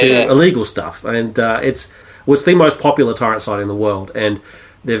 To illegal stuff, and it's the most popular torrent site in the world, and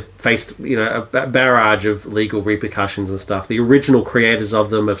they've faced a barrage of legal repercussions and stuff. The original creators of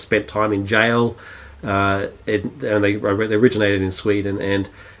them have spent time in jail, and they originated in Sweden, and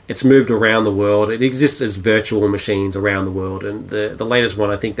it's moved around the world. It exists as virtual machines around the world, and the latest one,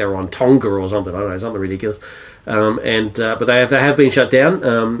 I think they're on Tonga or something. I don't know, something ridiculous. But they have been shut down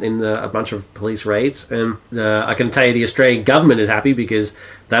in a bunch of police raids, and I can tell you the Australian government is happy because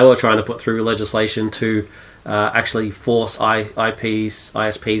they were trying to put through legislation to actually force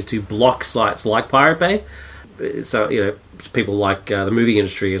ISPs to block sites like Pirate Bay. So people like the movie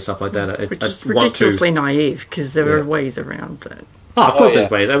industry and stuff like that. Which is ridiculously naive because there are ways around that. Oh, of course there's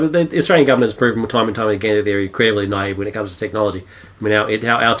ways. I mean, the Australian government has proven time and time again that they're incredibly naive when it comes to technology. I mean,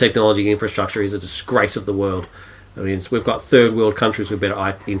 our technology infrastructure is a disgrace of the world. I mean, we've got third world countries with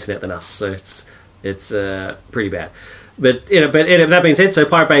better internet than us, so it's pretty bad. But that being said, so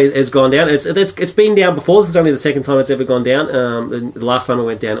Pirate Bay has gone down. It's been down before. This is only the second time it's ever gone down. The last time it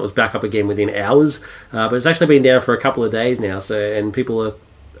went down, it was back up again within hours. But it's actually been down for a couple of days now. And people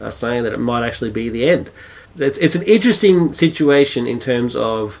are saying that it might actually be the end. It's an interesting situation in terms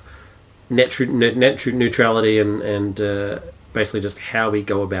of net neutrality and basically just how we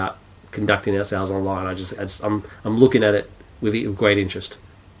go about conducting ourselves online. I'm looking at it with great interest.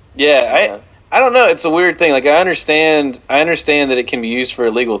 Yeah, I don't know. It's a weird thing. Like I understand that it can be used for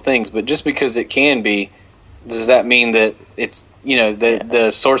illegal things, but just because it can be, does that mean that it's the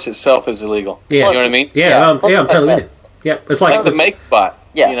source itself is illegal? Yeah, you know what I mean? Yeah, I'm totally with it. Yeah, it's like the MakerBot.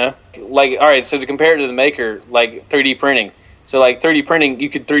 Yeah. Like, all right, so to compare it to the Maker, like 3D printing. So, like, 3D printing, you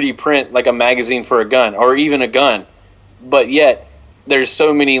could 3D print, like, a magazine for a gun, or even a gun. But yet, there's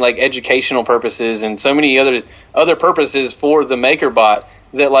so many, like, educational purposes and so many other purposes for the MakerBot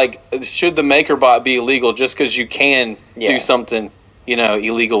that, like, should the MakerBot be illegal just because you can do something,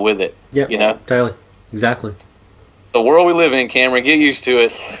 illegal with it? Yeah, totally. Exactly. It's the world we live in, Cameron. Get used to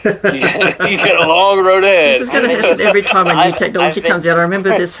it. You got a long road ahead. This is going to happen every time a new technology comes out. I remember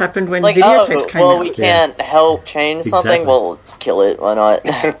this happened when videotapes came out. Well, we can't help change something. Well, just kill it. Why not?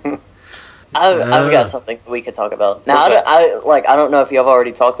 I've got something we could talk about. Now, I don't know if you have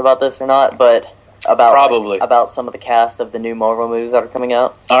already talked about this or not, but about some of the cast of the new Marvel movies that are coming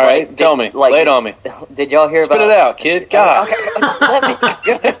out. All right, tell me. Lay it on me. Did y'all hear about? Spit it out, kid. God.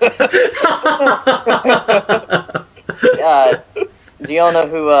 Do y'all know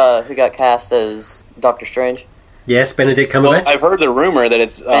who got cast as Doctor Strange? Yes, Benedict Cumberbatch. Well, I've heard the rumor that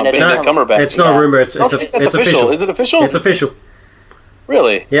it's Benedict Cumberbatch. It's not a rumor. It's official. Is it official? It's official.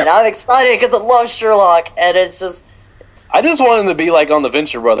 Really? Yeah. And I'm excited because I love Sherlock, and it's just. I just want him to be like on the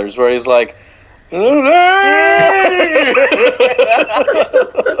Venture Brothers, where he's like. I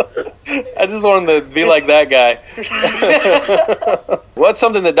just want him to be like that guy. What's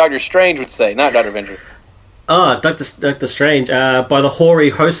something that Doctor Strange would say, not Dr. Venture? Doctor Strange, by the hoary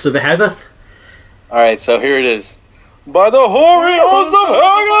hosts of Hagath. Alright, so here it is. by the hoary host of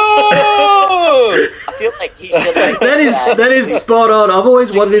Hagar. I feel like he should like that is spot on. I've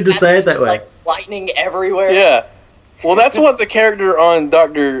always wanted him to say it that way. Like lightning everywhere. Yeah. Well, that's what the character on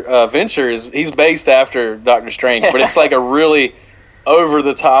Dr. Venture is. He's based after Doctor Strange, but it's like a really over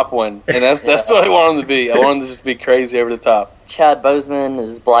the top one, and that's what I want him to be. I want him to just be crazy over the top. Chad Boseman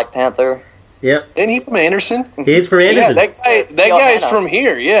is Black Panther. Yep. Isn't he from Anderson? He's from Anderson. Yeah, that guy is from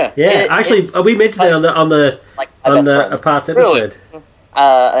here. Yeah. Yeah. Actually, we mentioned that on the a past episode. Really?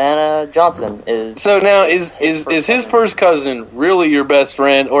 Anna Johnson is. So now is his first cousin really your best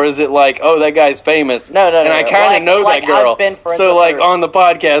friend, or is it like, oh, that guy's famous? No. And I kind of know that girl. So like on the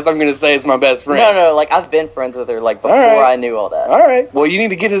podcast, I'm going to say it's my best friend. No. Like I've been friends with her like before I knew all that. All right. Well, you need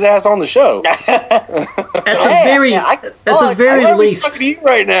to get his ass on the show. At the very least, talking to you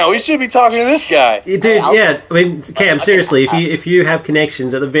right now. We should be talking to this guy, dude. I mean, Cam, seriously, if you have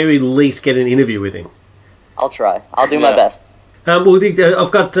connections, at the very least, get an interview with him. I'll try. I'll do my best.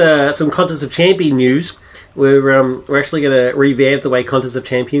 I've got some Contest of Champion news. We're actually going to revamp the way Contest of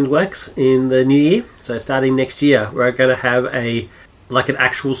Champions works in the new year. So starting next year, we're going to have an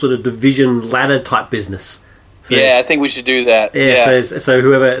actual sort of division ladder type business. So I think we should do that. Yeah. So we're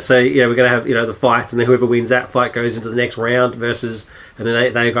going to have the fights, and then whoever wins that fight goes into the next round versus, and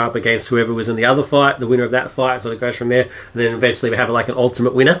then they go up against whoever was in the other fight. The winner of that fight sort of goes from there, and then eventually we have like an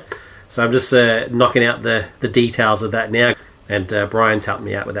ultimate winner. So I'm just knocking out the details of that now. And Brian's helped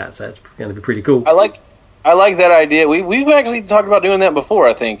me out with that, so it's going to be pretty cool. I like that idea. We've actually talked about doing that before,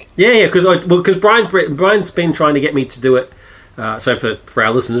 I think. Yeah, because Brian's been trying to get me to do it. So for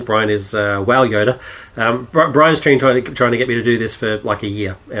our listeners, Brian is Wow Yoda. Brian's trying to get me to do this for like a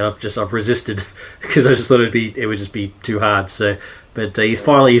year, and I've resisted because I just thought it would just be too hard. So, but he's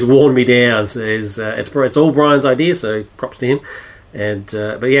worn me down. So it's all Brian's idea. So props to him. And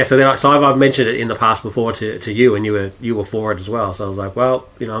so I've mentioned it in the past before to you, and you were for it as well. So I was like, well,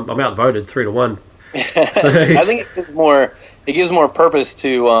 I'm outvoted 3-1. So I think it gives more purpose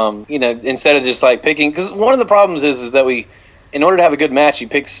to instead of just like picking, because one of the problems is that in order to have a good match, you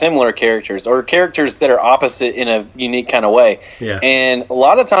pick similar characters or characters that are opposite in a unique kind of way. Yeah. And a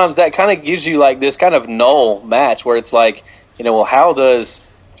lot of times that kind of gives you like this kind of null match where it's like, how does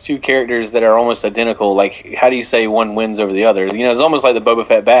two characters that are almost identical, like how do you say one wins over the other? It's almost like the Boba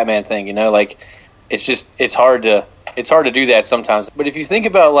Fett Batman thing, like it's hard to do that sometimes. But if you think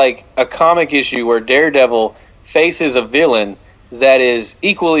about like a comic issue where Daredevil faces a villain that is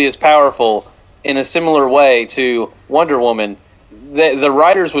equally as powerful in a similar way to Wonder Woman, the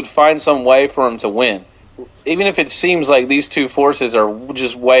writers would find some way for him to win, even if it seems like these two forces are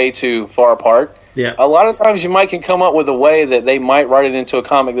just way too far apart. Yeah. A lot of times you can come up with a way that they might write it into a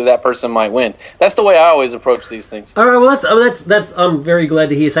comic that person might win. That's the way I always approach these things. All right, well that's I'm very glad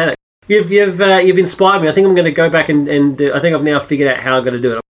to hear you say that. You've inspired me. I think I'm going to go back and do, I think I've now figured out how I'm going to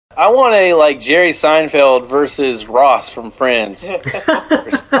do it. I want a like Jerry Seinfeld versus Ross from Friends,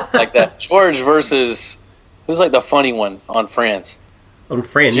 like that. George versus who's like the funny one on Friends? On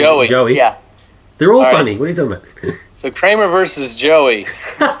Friends, Joey. Yeah. They're all funny. What are you talking about? So Kramer versus Joey.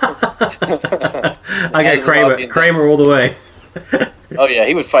 Okay, Kramer all the way. Oh yeah,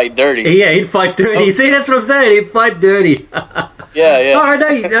 he would fight dirty. Yeah, he'd fight dirty. See, that's what I'm saying. He'd fight dirty. Yeah. All right,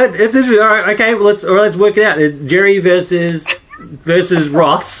 it's interesting. All right, okay. Well, let's work it out. Jerry versus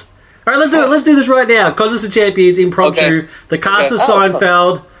Ross. All right, let's do it. Let's do this right now. Contest of Champions impromptu. Okay. The cast of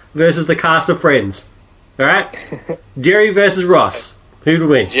Seinfeld versus the cast of Friends. All right, Jerry versus Ross. Who do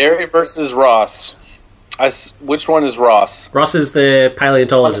we win? Jerry versus Ross. Which one is Ross? Ross is the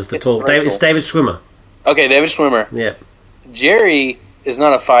paleontologist. The tall. It's David Schwimmer. Okay, David Schwimmer. Yeah. Jerry is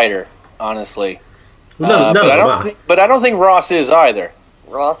not a fighter, honestly. No, but I don't think Ross is either.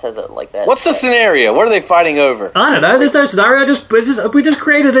 Ross has it like that. What's the scenario? What are they fighting over? I don't know. There's no scenario. We just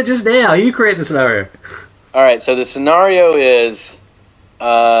created it just now. You create the scenario. All right. So the scenario is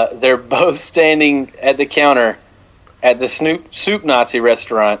they're both standing at the counter at the Soup Nazi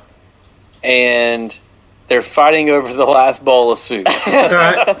restaurant, and they're fighting over the last bowl of soup. All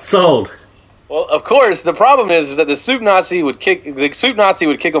right. Sold. Well, of course, the problem is that the Soup Nazi would kick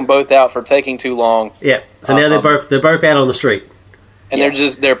them both out for taking too long. Yeah. So now they're both out on the street. And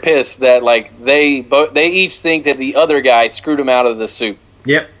they're pissed that like they each think that the other guy screwed them out of the soup.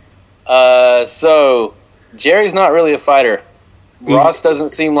 Yep. So Jerry's not really a fighter. Ross doesn't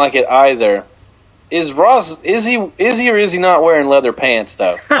seem like it either. Is Ross is he or is he not wearing leather pants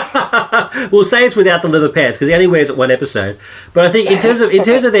though? We'll say it's without the leather pants because he only wears it one episode. But I think in terms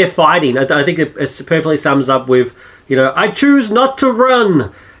of their fighting, I think it perfectly sums up with I choose not to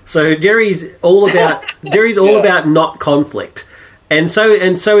run. So Jerry's all about not conflict. And so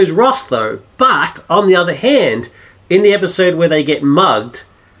is Ross, though. But, on the other hand, in the episode where they get mugged,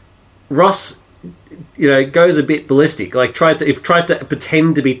 Ross, goes a bit ballistic. Like tries to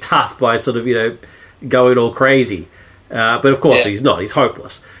pretend to be tough by sort of going all crazy. But of course he's not. He's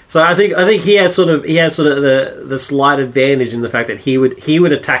hopeless. So I think he has sort of the slight advantage in the fact that he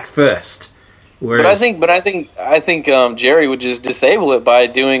would attack first. Whereas, but I think Jerry would just disable it by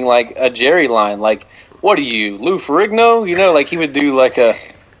doing like a Jerry line, like "What are you, Lou Ferrigno?" Like he would do like a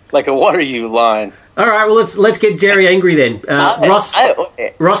 "What are you" line. All right, well let's get Jerry angry then. Ross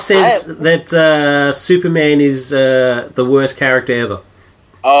says that Superman is the worst character ever.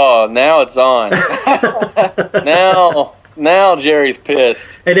 Oh, now it's on. Now Jerry's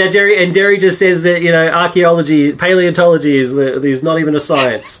pissed. And now Jerry just says that archaeology, paleontology is not even a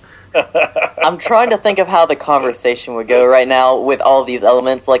science. I'm trying to think of how the conversation would go right now with all these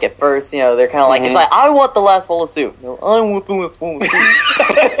elements. Like at first, they're kind of like, it's like, I want the last bowl of soup. No, I want the last bowl of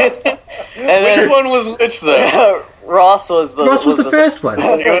soup. And which one was which though? Ross was the first one.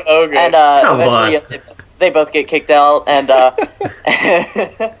 Okay. And eventually they both get kicked out, and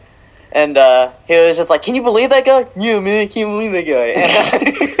and he was just like, "Can you believe that guy?" Yeah, man, I can't believe that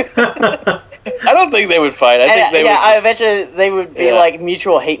guy. I don't think they would fight. I think they would. Eventually they would be like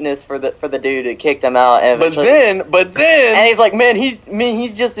mutual hateness for the dude who kicked him out. And but then, and he's like, man,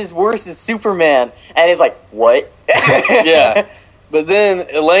 he's just as worse as Superman. And he's like, what? Yeah. But then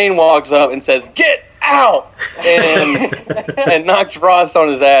Elaine walks up and says, "Get out!" and knocks Ross on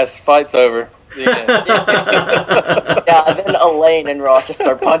his ass. Fight's over. Yeah. And then Elaine and Ross just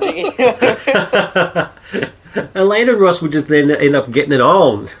start punching each other. Elaine and Ross would just then end up getting it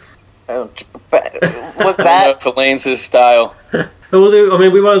on. Was that Elaine's his style?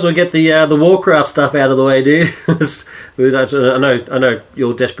 We might as well get the Warcraft stuff out of the way, dude. I know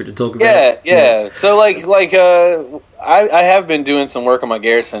you're desperate to talk about it. Yeah. So I have been doing some work on my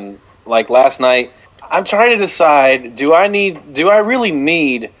garrison. Like last night, I'm trying to decide: do I really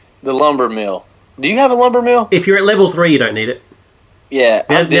need the lumber mill? Do you have a lumber mill? If you're at level 3, you don't need it. Yeah.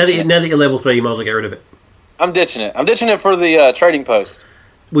 Now that you're level 3, you might as well get rid of it. I'm ditching it. I'm ditching it for the trading post.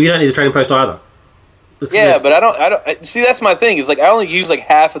 Well, you don't need the trading post either. But I don't. See, that's my thing. Is like I only use like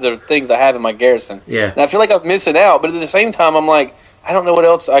half of the things I have in my garrison. Yeah. And I feel like I'm missing out. But at the same time, I'm like, I don't know what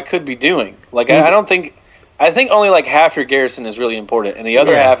else I could be doing. Like I think only like half your garrison is really important, and the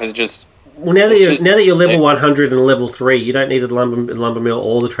other half is just. Well, now that you're level 100 and level 3, you don't need the lumber mill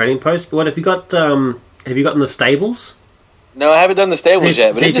or the trading post. But what have you got? Have you gotten the stables? No, I haven't done the stables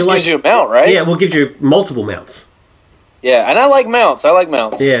yet. But it just gives you a mount, right? Yeah, well, it gives you multiple mounts. Yeah, and I like mounts.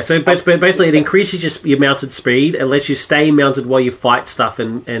 Yeah, so basically it increases your mounted speed and lets you stay mounted while you fight stuff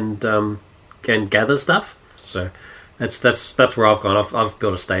and gather stuff. So that's where I've gone. I've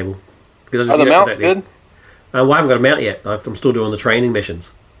built a stable. Are the mounts good? Well, I haven't got a mount yet. I'm still doing the training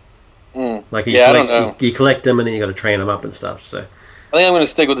missions. I don't know. You collect them and then you got to train them up and stuff. So I think I'm going to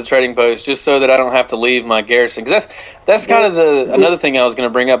stick with the trading post just so that I don't have to leave my garrison. Because that's kind of another thing I was going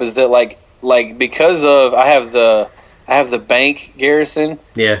to bring up is that like because of I have the bank garrison.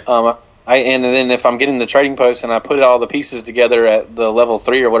 Yeah. And then if I'm getting the trading post and I put all the pieces together at the level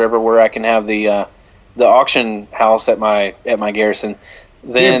 3 or whatever, where I can have the auction house at my garrison,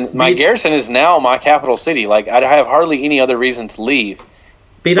 then my garrison is now my capital city. Like I have hardly any other reason to leave.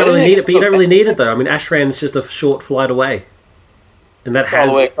 But you don't really need it. But you don't really need it though. I mean, Ashran's just a short flight away, and it's all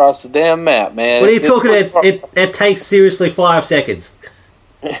the way across the damn map, man. What are you talking about? It takes seriously 5 seconds.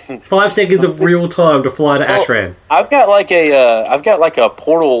 5 seconds of real time to fly to Ashran. I've got like a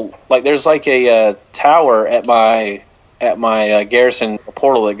portal. Like there's like a tower at my garrison, a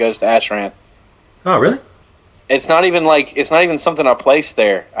portal that goes to Ashran. Oh, really? It's not even something I placed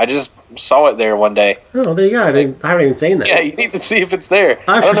there. I just saw it there one day. Oh, there you go. I haven't even seen that. Yeah, you need to see if it's there.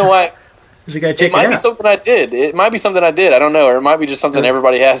 I don't know why. You should go check it out. It might be something I did. It might be something I did. I don't know, or it might be just something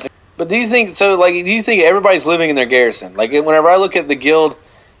everybody has. But do you think everybody's living in their garrison? Like whenever I look at the guild,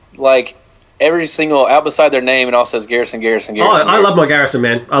 like every single out beside their name, it all says garrison. I love my garrison,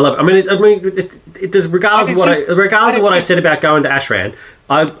 man. I love it. It does. Regardless of what I said about going to Ashran,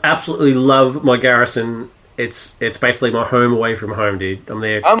 I absolutely love my garrison. It's basically my home away from home, dude. I'm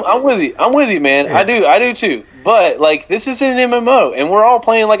there. I'm with you, man. Yeah. I do too. But like this is an MMO, and we're all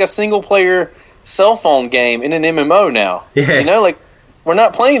playing like a single player cell phone game in an MMO now. Yeah. Like we're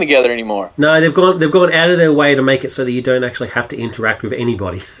not playing together anymore. No, they've gone out of their way to make it so that you don't actually have to interact with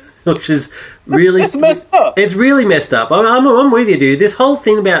anybody, which is really it's messed up. It's really messed up. I'm with you, dude. This whole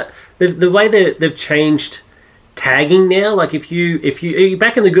thing about the way they've changed tagging now. Like if you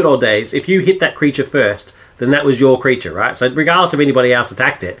back in the good old days, if you hit that creature first, then that was your creature, right? So regardless of anybody else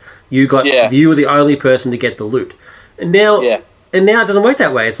attacked it, you were the only person to get the loot. And now And now it doesn't work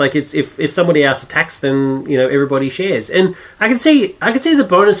that way. It's like if somebody else attacks, then everybody shares. And I can see the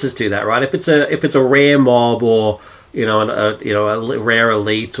bonuses to that, right? If it's a rare mob or a rare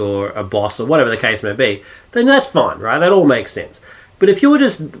elite or a boss or whatever the case may be, then that's fine, right? That all makes sense. But if you were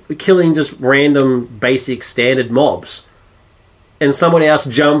just killing just random basic standard mobs, and somebody else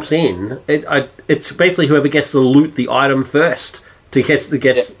jumps in, it's basically whoever gets to loot the item first gets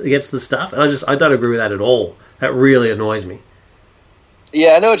the stuff. And I don't agree with that at all. That really annoys me.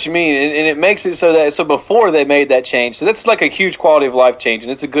 Yeah, I know what you mean, and it makes it so before they made that change, so that's like a huge quality of life change,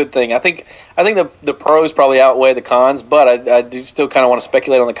 and it's a good thing. I think the pros probably outweigh the cons, but I do still kind of want to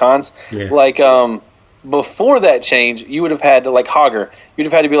speculate on the cons. Yeah. Like before that change, you would have had to, like Hogger, you'd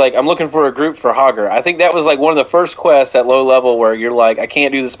have had to be like, I'm looking for a group for Hogger. I think that was like one of the first quests at low level where you're like, I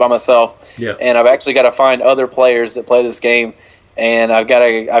can't do this by myself, and I've actually got to find other players that play this game, and I've got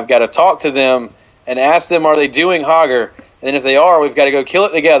to talk to them and ask them, are they doing Hogger? And if they are, we've got to go kill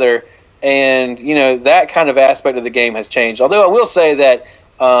it together. And, that kind of aspect of the game has changed. Although I will say that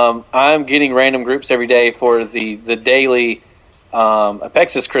I'm getting random groups every day for the daily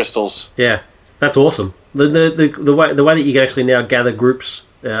Apexis crystals. Yeah, that's awesome. The way that you can actually now gather groups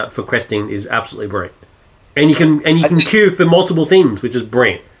for questing is absolutely brilliant. And you can queue for multiple things, which is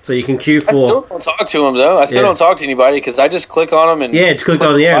brilliant. So you can queue for... I still don't talk to them, though. I still don't talk to anybody because I just click on them. And just click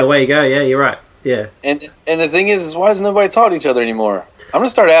on the air and away you go. Yeah, you're right. Yeah, and the thing is why doesn't nobody talk to each other anymore? I'm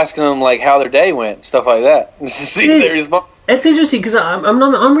gonna start asking them like how their day went, stuff like that, just to see if they respond. It's interesting because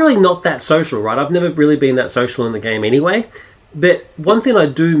I'm really not that social, right? I've never really been that social in the game anyway. But one thing I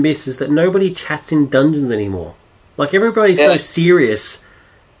do miss is that nobody chats in dungeons anymore. Like everybody's so serious,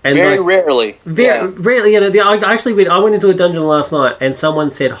 and very rarely. Rarely. I went into a dungeon last night and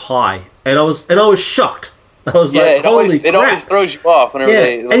someone said hi, and I was shocked. I was like, holy crap. It always throws you off whenever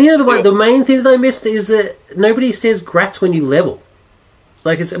they... And the main thing that I missed is that nobody says grats when you level.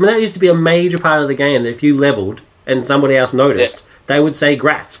 Like, that used to be a major part of the game, that if you leveled and somebody else noticed, they would say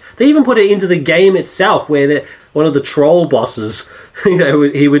grats. They even put it into the game itself, where one of the troll bosses,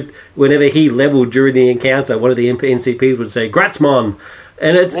 he would, whenever he leveled during the encounter, one of the NCPs would say, Gratsmon.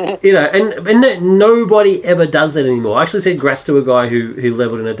 And it's, and nobody ever does it anymore. I actually said grats to a guy who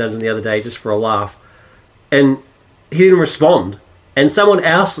leveled in a dungeon the other day just for a laugh. And he didn't respond. And someone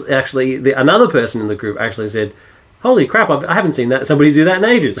else, actually, another person in the group actually said, holy crap, I haven't seen somebody do that in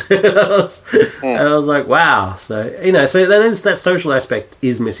ages. And I was like, wow. So, so that social aspect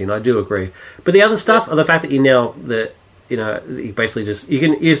is missing. I do agree. But the other stuff, the fact that you basically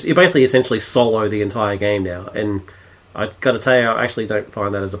you basically essentially solo the entire game now. And I got to tell you, I actually don't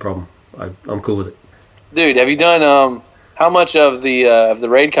find that as a problem. I'm cool with it. Dude, have you done, how much of the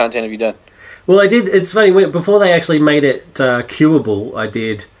raid content have you done? Well, I did. It's funny, before they actually made it queuable, I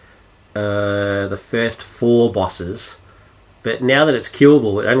did the first 4 bosses. But now that it's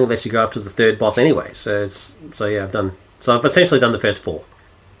queuable, it only lets you go up to the 3rd boss anyway. So I've essentially done the first 4.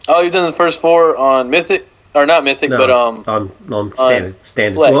 Oh, you've done the first 4 on Mythic, or not Mythic, but on standard.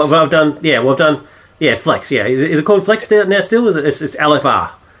 Flex. Well, I've done Flex. Yeah, is it called Flex now? Still, it's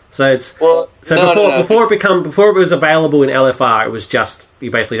LFR. So it's before it was available in LFR, it was just you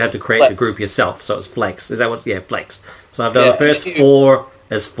basically had to create Flex. The group yourself. So it's Flex. Is that what? Yeah, Flex. So I've done the first 4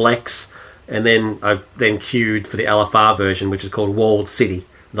 as Flex, and then I queued for the LFR version, which is called Walled City,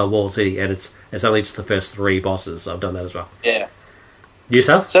 and it's only just the first 3 bosses. So I've done that as well. Yeah.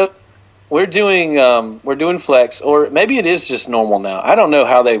 Yourself? So we're doing Flex, or maybe it is just normal now. I don't know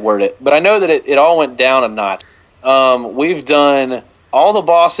how they word it, but I know that it all went down a notch. We've done all the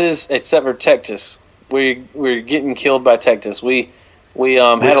bosses except for Tectus. We're getting killed by Tectus. We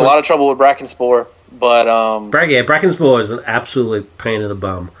had a lot of trouble with Brackenspore, but Brackenspore is an absolute pain in the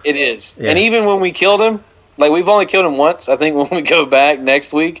bum. It is, and even when we killed him, like we've only killed him once. I think when we go back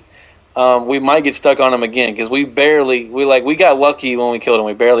next week, we might get stuck on him again because we got lucky when we killed him.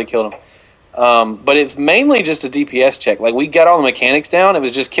 We barely killed him, but it's mainly just a DPS check. Like we got all the mechanics down. It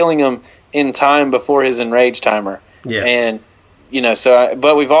was just killing him in time before his enrage timer. Yeah, and.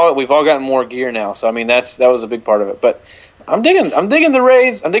 But we've all gotten more gear now, so I mean that was a big part of it. But I'm digging the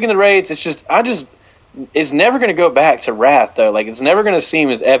raids. It's just it's never going to go back to Wrath though. Like it's never going to seem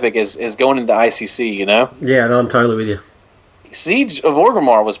as epic as going into ICC. Yeah, no, I'm totally with you. Siege of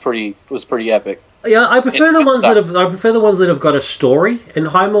Orgrimmar was pretty epic. Yeah, I prefer the ones that have got a story, and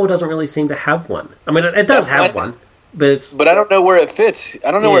Highmoor doesn't really seem to have one. I mean, it does have one. But I don't know where it fits.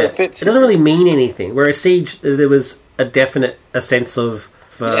 I don't know where it fits. It doesn't really mean anything. Whereas Siege, there was a sense of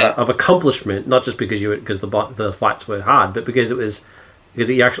accomplishment, not just because the fights were hard, but because it was because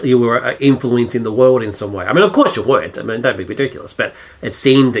you were influencing the world in some way. I mean, of course you weren't. I mean, don't be ridiculous, but it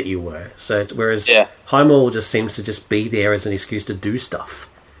seemed that you were. So whereas Highmaul just seems to just be there as an excuse to do stuff.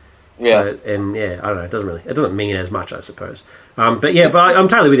 Yeah, so, and I don't know. It doesn't mean as much, I suppose. But I'm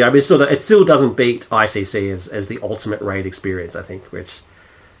totally with you. I mean, it still doesn't beat ICC as the ultimate raid experience, I think.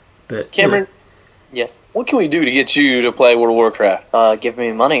 But Cameron, yes, what can we do to get you to play World of Warcraft? Give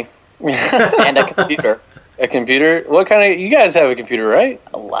me money and a computer. A computer? What kind of? You guys have a computer, right?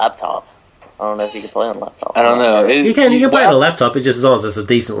 A laptop. I don't know if you can play on a laptop. I don't know. Sure. You can play on a laptop. It's just as long as it's a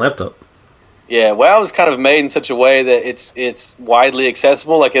decent laptop. Yeah, WoW is kind of made in such a way that it's widely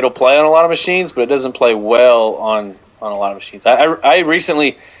accessible. Like it'll play on a lot of machines, but it doesn't play well on a lot of machines. I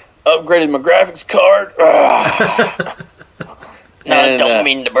recently upgraded my graphics card. Don't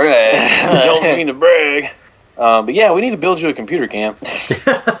mean to brag. Don't mean to brag. But yeah, we need to build you a computer, Cam.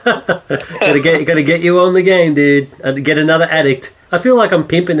 gotta get you on the game, dude. Get another addict. I feel like I'm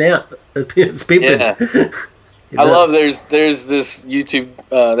pimping out. It's pimping. Yeah. I love there's this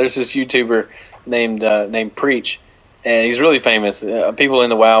YouTuber named Preach, and he's really famous. People in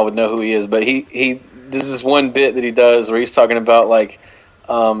the WoW would know who he is, but he does this one bit that he does where he's talking about like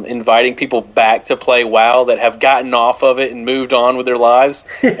inviting people back to play WoW that have gotten off of it and moved on with their lives.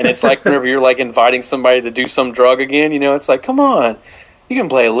 And it's like whenever you're like inviting somebody to do some drug again, it's like, come on, you can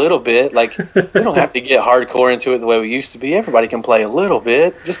play a little bit. Like we don't have to get hardcore into it the way we used to be. Everybody can play a little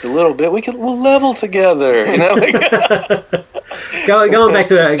bit, just a little bit. We'll level together. Going back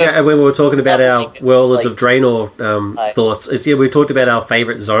to when we were talking about our Worlds of Draenor thoughts, we've talked about our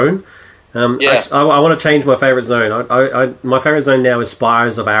favorite zone. I want to change my favorite zone. My favorite zone now is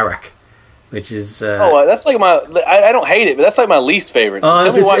Spires of Arak, which is that's like I don't hate it, but that's like my least favorite. So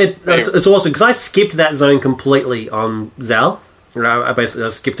it's awesome because I skipped that zone completely on Zal. I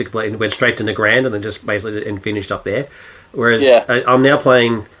skipped it completely and went straight to Nagrand and then just basically and finished up there. Whereas I'm now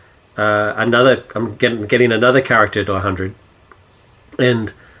playing I'm getting another character to 100,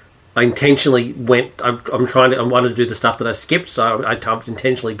 and I intentionally I wanted to do the stuff that I skipped, so I've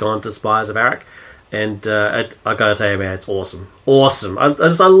intentionally gone to Spires of Arak, and I gotta tell you, man, it's awesome. I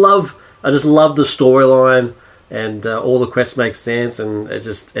just love the storyline, and all the quests make sense, and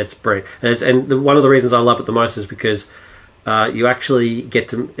it's brilliant. And one of the reasons I love it the most is because you actually get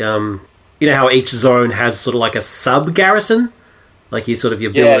to how each zone has sort of like a sub garrison, like you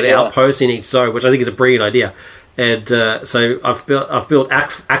build an outpost in each zone, which I think is a brilliant idea. And so I've built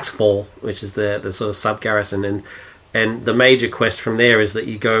Axfall, which is the sort of sub garrison, and the major quest from there is that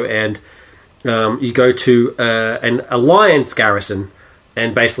you go and you go to an alliance garrison,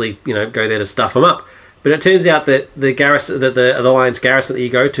 and basically go there to stuff them up. But it turns out that the alliance garrison that you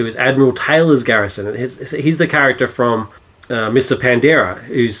go to is Admiral Taylor's garrison, and he's the character from Mr.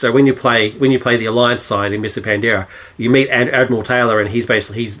 Pandera. So when you play the alliance side in Mr. Pandera, you meet Admiral Taylor, and he's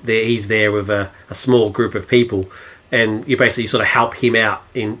there with a small group of people, and you basically sort of help him out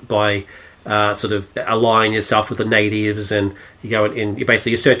by sort of allying yourself with the natives, and you go and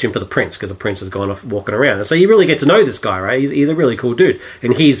you're searching for the prince because the prince has gone off walking around, and so you really get to know this guy, right? He's a really cool dude,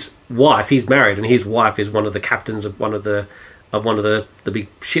 and he's married, and his wife is one of the captains of one of the big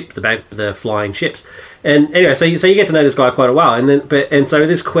ships, the flying ships. And anyway, so you get to know this guy quite a while, and so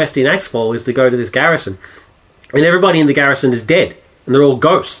this quest in Axfall is to go to this garrison, and everybody in the garrison is dead, and they're all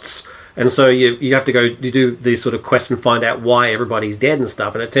ghosts. And so you have to go, you do these sort of quests and find out why everybody's dead and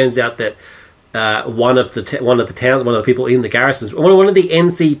stuff. And it turns out that one of the people in the garrison, one of the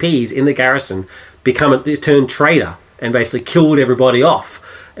NCPs in the garrison, turned traitor and basically killed everybody off.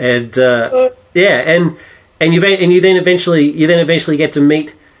 And and you then eventually get to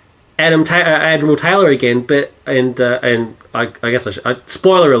meet Admiral Taylor again. But I guess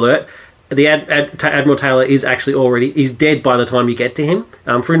spoiler alert. The Admiral Taylor is actually he's dead by the time you get to him,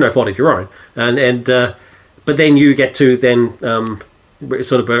 through no fault of your own, but then you get to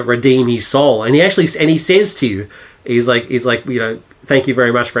sort of redeem his soul, and he says to you, he's like thank you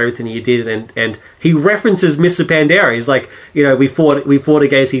very much for everything you did, and he references Mr. Pandera. He's like, we fought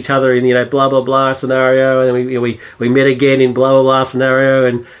against each other in blah blah blah scenario, and then we met again in blah blah blah scenario,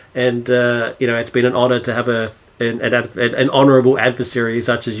 and it's been an honor to have an honourable adversary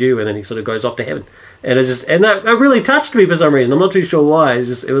such as you, and then he sort of goes off to heaven, and that really touched me for some reason. I'm not too sure why.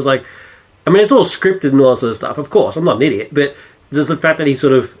 It was like, I mean, it's all scripted and all that sort of stuff. Of course, I'm not an idiot, but just the fact that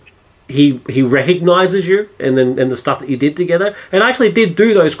he recognizes you, and the stuff that you did together, and I actually did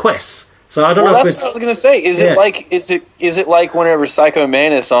do those quests. So I don't know. That's what I was gonna say. Is it like whenever Psycho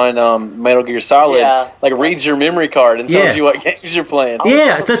Mantis on Metal Gear Solid reads your memory card and tells you what games you're playing?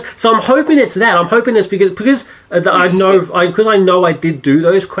 Yeah, so I'm hoping it's that. I'm hoping it's because I know I did do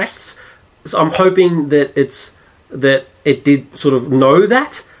those quests. So I'm hoping that it's that it did sort of know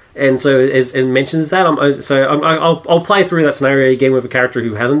that, and so it mentions that. I'll play through that scenario again with a character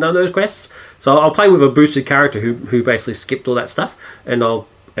who hasn't done those quests. So I'll play with a boosted character who basically skipped all that stuff, and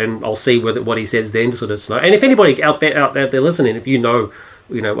I'll see what he says then to sort of know. And if anybody out there listening, if you know,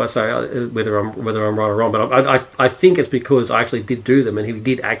 whether I'm right or wrong, but I think it's because I actually did do them and he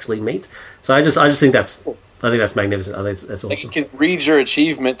did actually meet. So I just think that's magnificent. I think that's awesome. Like you could read your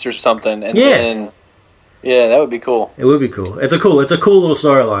achievements or something, and then that would be cool. It would be cool. It's a cool little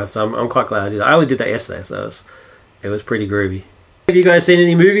storyline. So I'm quite glad I did it. I only did that yesterday, so it was pretty groovy. Have you guys seen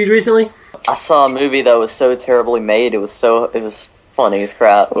any movies recently? I saw a movie that was so terribly made. It was funny as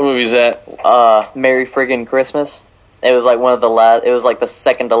crap. What movie is that? Merry Friggin' Christmas. It was like one of the last. It was like the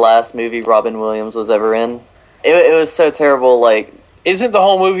second to last movie Robin Williams was ever in. It was so terrible. Like, isn't the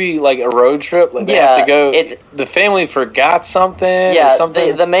whole movie like a road trip? Like they have to go. The family forgot something. Yeah, or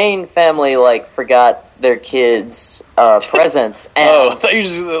something? The main family like forgot their kids' presents. And, I thought you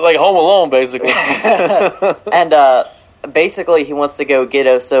just like Home Alone, basically. And basically, he wants to go get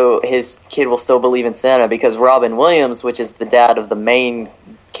us so his kid will still believe in Santa, because Robin Williams, which is the dad of the main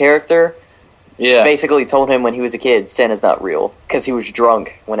character, basically told him when he was a kid, Santa's not real, because he was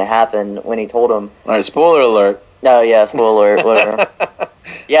drunk when it happened, when he told him. All right, spoiler alert. Oh, yeah, spoiler alert, whatever.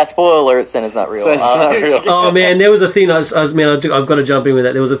 Yeah, spoiler alert, Santa's not real. Santa's not real. Oh, man, there was a thing, I've got to jump in with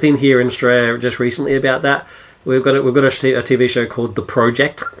that. There was a thing here in Australia just recently about that. We've got a TV show called The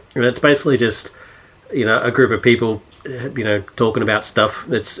Project, and it's basically just, a group of people, talking about stuff.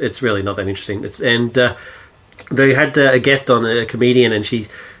 It's really not that interesting. They had a guest on, a comedian, and she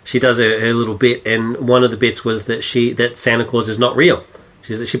does her little bit, and one of the bits was that Santa Claus is not real.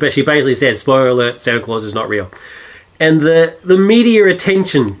 She basically says, spoiler alert, Santa Claus is not real. And the media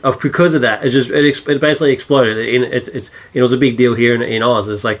attention because of that it basically exploded. It was a big deal here in Oz.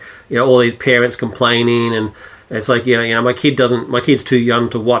 It's like, all these parents complaining, and it's like, my kid's too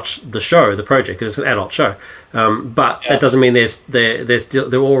young to watch the show, The Project, because it's an adult show. But that doesn't mean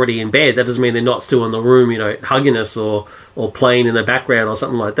they're already in bed. That doesn't mean they're not still in the room, hugging us or playing in the background or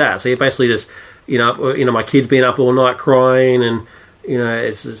something like that. So you basically just, my kid's been up all night crying, and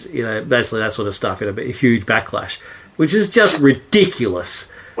it's just, basically that sort of stuff. A huge backlash, which is just ridiculous.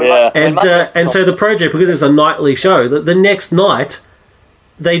 Yeah. And so The Project, because it's a nightly show, the next night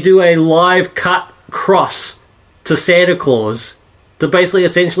they do a live cut cross to Santa Claus to basically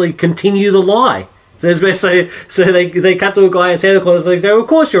essentially continue the lie. So they cut to a guy and Santa Claus is like, of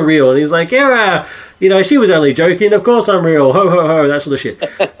course you're real, and he's like, she was only joking, of course I'm real, ho ho ho, that sort of shit.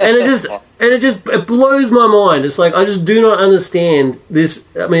 And it blows my mind. It's like, I just do not understand this.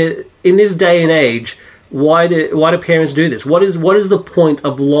 I mean, in this day and age, why do parents do this? What is the point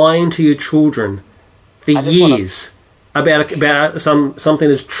of lying to your children for years about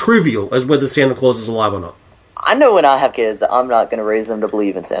something as trivial as whether Santa Claus is alive or not? I know when I have kids, I'm not going to raise them to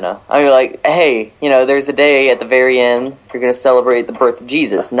believe in Santa. I mean, like, hey, there's a day at the very end, you're going to celebrate the birth of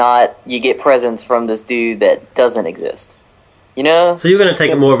Jesus, not you get presents from this dude that doesn't exist. So you're going to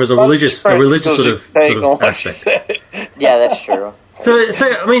take it more of as a religious sort of aspect. Yeah, that's true. Cam,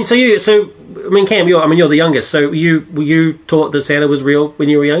 you're the youngest. So were you taught that Santa was real when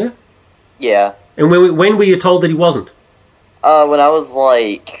you were younger? Yeah. And when were you told that he wasn't? When I was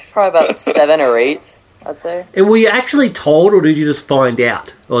like probably about 7 or 8. I'd say. And were you actually told, or did you just find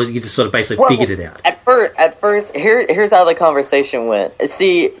out? Or you just sort of basically figured it out? At first, here's how the conversation went.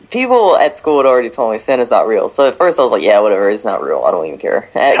 See, people at school had already told me Santa's not real. So at first I was like, yeah, whatever, it's not real. I don't even care.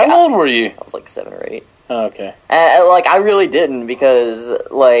 How old were you? I was like 7 or 8. Oh, okay. I really didn't, because,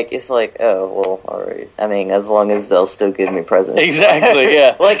 it's like, oh, well, all right. I mean, as long as they'll still give me presents. Exactly,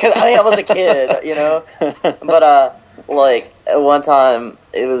 yeah. Cause I was a kid, But, one time,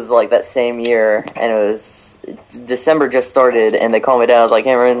 it was like that same year, and it was December just started, and they called me down. I was like,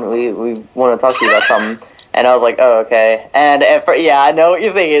 Cameron, we want to talk to you about something. And I was like, oh, okay. And I know what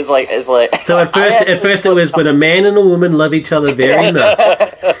you think is like. So at first it was when a man and a woman love each other very much.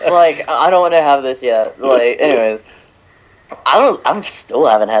 It's like, I don't want to have this yet. Anyways, I still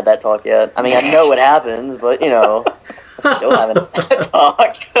haven't had that talk yet. I mean, I know what happens, but still haven't had that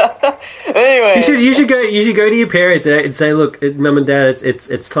talk. Anyway, you should go to your parents and say, look, Mum and Dad,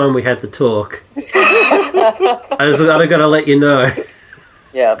 it's time we had the talk. I got to let you know.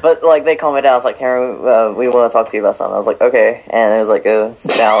 Yeah, but they calmed me down. I was like, Karen, we want to talk to you about something. I was like, okay, and it was like,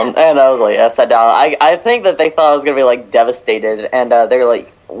 sit down, and I was like, I sat down. I think that they thought I was gonna be devastated, and they were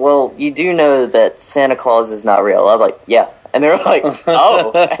like, well, you do know that Santa Claus is not real. I was like, yeah, and they were like,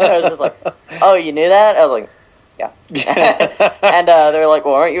 oh, and I was just like, oh, you knew that? I was like, Yeah. And they're like,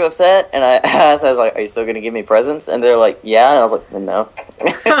 well, aren't you upset? And I was like, are you still going to give me presents? And they're like, yeah. And I was like, no.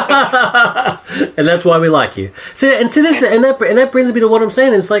 And that's why we like you. That brings me to what I'm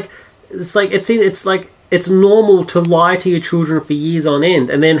saying. It's normal to lie to your children for years on end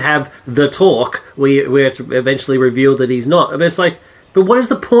and then have the talk where it's eventually revealed that he's not. I mean, it's like, but what is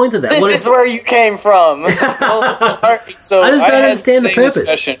the point of that? This is where you came from. So I just don't understand the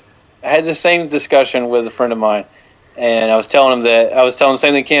purpose. I had the same discussion with a friend of mine, and I was telling him the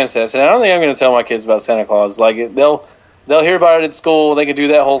same thing Cam said. I said, I don't think I'm going to tell my kids about Santa Claus. Like, they'll hear about it at school. They can do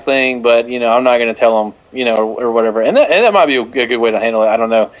that whole thing, but, I'm not going to tell them, or whatever. And that might be a good way to handle it. I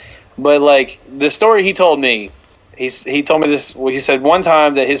don't know. But, like, the story he told me, he told me this. Well, he said one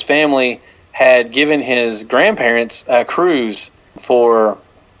time that his family had given his grandparents a cruise for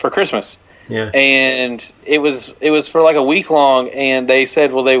Christmas. Yeah. And it was for like a week long, and they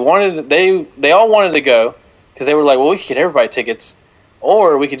said, well, they all wanted to go because they were like, well, we could get everybody tickets,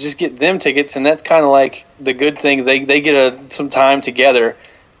 or we could just get them tickets, and that's kind of like the good thing. They get some time together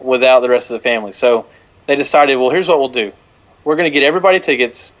without the rest of the family. So they decided, well, here's what we'll do: we're going to get everybody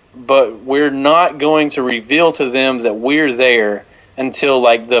tickets, but we're not going to reveal to them that we're there until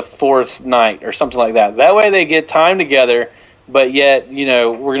like the fourth night or something like that. That way they get time together. But yet,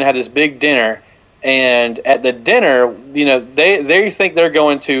 we're going to have this big dinner, and at the dinner, they think they're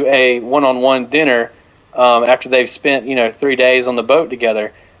going to a one-on-one dinner after they've spent, 3 days on the boat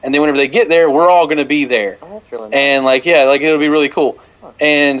together. And then whenever they get there, we're all going to be there. Oh, that's really nice. And it'll be really cool. Huh.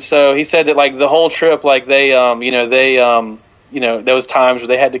 And so he said that like the whole trip, like those times where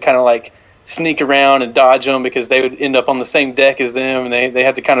they had to kind of like sneak around and dodge them because they would end up on the same deck as them, and they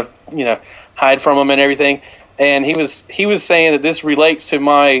had to kind of, hide from them and everything. And he was saying that this relates to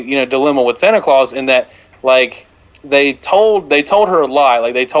my dilemma with Santa Claus, in that like they told her a lie.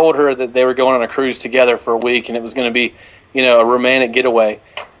 Like they told her that they were going on a cruise together for a week and it was going to be a romantic getaway.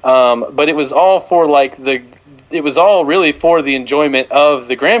 But it was all for it was all really for the enjoyment of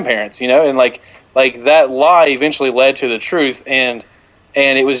the grandparents, and like that lie eventually led to the truth, and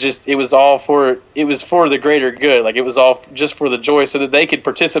it was for the greater good. Like it was all just for the joy, so that they could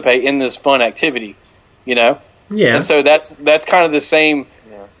participate in this fun activity. Yeah. And so that's kind of the same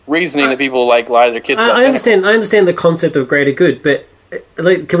reasoning that people lie to their kids about. I understand the concept of greater good, but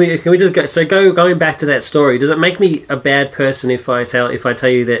like, can we just going back to that story? Does it make me a bad person if I tell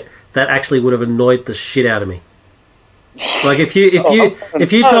you that actually would have annoyed the shit out of me? Like if you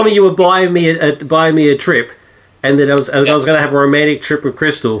told me you were buying me a trip, and that I was going to have a romantic trip with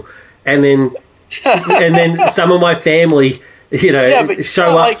Crystal, and then some of my family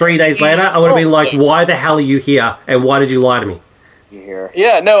show up 3 days later, I would have been like, why the hell are you here? And why did you lie to me? You hear?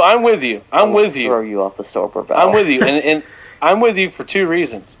 Yeah, no, I'm with you. I'm with you. Throw you off the Storber Bell. I'm with you. And I'm with you for two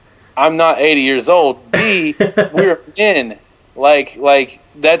reasons. I'm not 80 years old. B, we're men. Like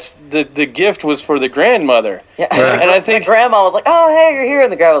that's the gift was for the grandmother. Yeah. Right. And I think the grandma was like, oh, hey, you're here.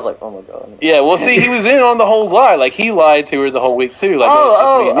 And the guy was like, oh, my God. Yeah, well, see, he was in on the whole lie. Like, he lied to her the whole week, too. Like,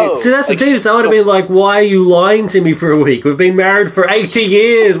 See, that's the thing. So I would have been like, why are you lying to me for a week? We've been married for 80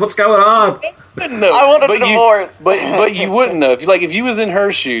 years. What's going on? I want a divorce. But you wouldn't know. If you was in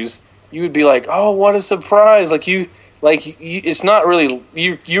her shoes, you would be like, oh, what a surprise. It's not really,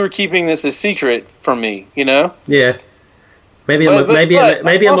 you were keeping this a secret from me, Yeah. Maybe I'm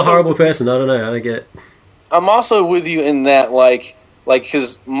a horrible person. I don't know. I don't get it. I'm also with you in that,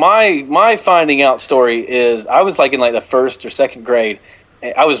 because my finding out story is I was in the first or second grade.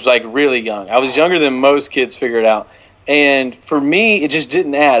 I was really young. I was younger than most kids figure it out. And for me, it just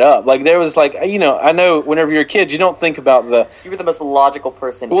didn't add up. There was I know whenever you're a kid, you don't think about you were the most logical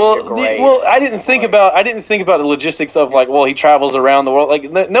person in your grade. Well, I didn't think about the logistics of he travels around the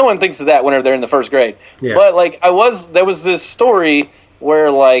world. No one thinks of that whenever they're in the first grade. Yeah. But there was this story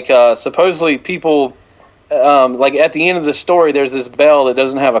where supposedly people at the end of the story, there's this bell that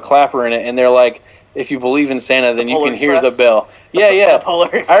doesn't have a clapper in it, and they're like, if you believe in Santa, then you can hear the bell. Yeah. The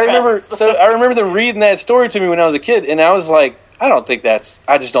Polar Express. I remember them reading that story to me when I was a kid, and I was like, I don't think that's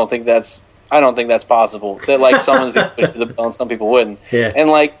possible. That some people would hear the bell and some people wouldn't. Yeah.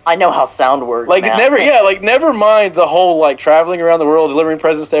 And I know how sound works. Never mind the whole traveling around the world delivering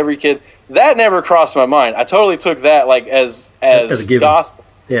presents to every kid. That never crossed my mind. I totally took that as gospel.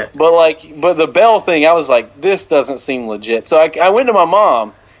 Yeah. But the bell thing, I was like, this doesn't seem legit. So I went to my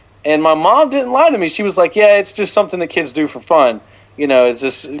mom. And my mom didn't lie to me. She was like, yeah, it's just something that kids do for fun. It's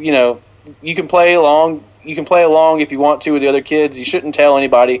just, you can play along. You can play along if you want to with the other kids. You shouldn't tell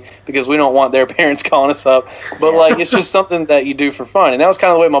anybody because we don't want their parents calling us up. But, it's just something that you do for fun. And that was kind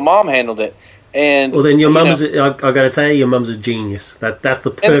of the way my mom handled it. And well, then your mum's, I got to tell you, your mum's a genius. That's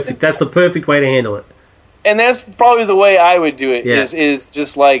the perfect way to handle it. And that's probably the way I would do it. Yeah. Is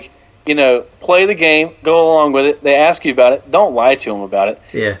just like, play the game, go along with it. They ask you about it, don't lie to them about it.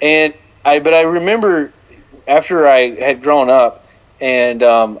 Yeah. But I remember after I had grown up, and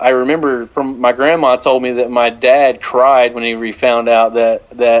I remember from my grandma told me that my dad cried when he found out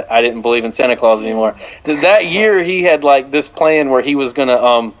that I didn't believe in Santa Claus anymore. That year he had like this plan where he was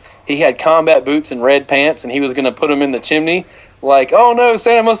gonna he had combat boots and red pants, and he was gonna put them in the chimney. Like, oh no,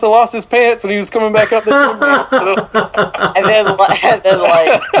 Santa must have lost his pants when he was coming back up the chimney. So. and then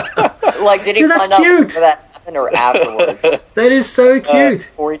did he find out for that? Or afterwards? That is so cute.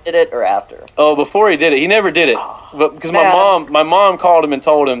 Before he did it or after? Oh, before he did it. He never did it, but because my mom called him and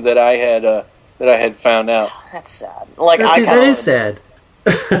told him that I had found out. That's sad. Like that is sad.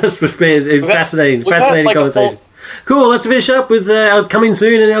 It's fascinating conversation. Cool. Let's finish up with our coming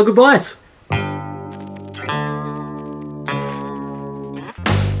soon and our goodbyes.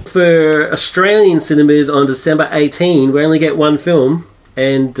 For Australian cinemas on December 18, we only get one film.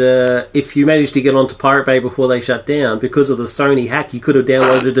 And if you managed to get onto Pirate Bay before they shut down, because of the Sony hack, you could have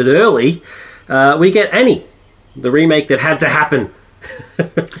downloaded it early. We get Annie, the remake that had to happen.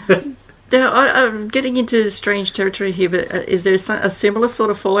 Now, I'm getting into strange territory here, but is there a similar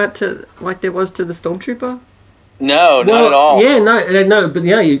sort of fallout to like there was to the Stormtrooper? No, not at all. Yeah, no, but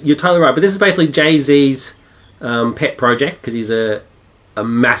yeah, you're totally right. But this is basically Jay-Z's pet project, because he's a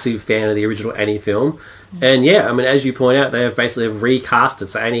massive fan of the original Annie film. And yeah, I mean, as you point out, they have basically recast it,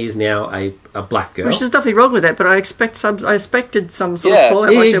 so Annie is now a black girl. Which there's nothing wrong with that, but I expected some sort of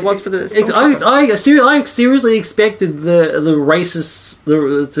fallout like there was for the I seriously expected the racists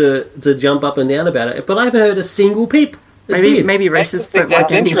to jump up and down about it, but I haven't heard a single peep. Maybe racists don't like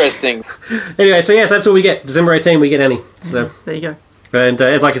Annie. That's interesting. Anyway, so yes, that's what we get. December 18, we get Annie. So there you go. And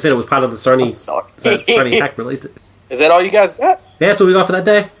as like I said, it was part of the Sony hack released it. Is that all you guys got? Yeah, that's what we got for that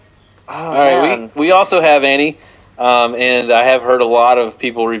day. All right, we also have Annie, and I have heard a lot of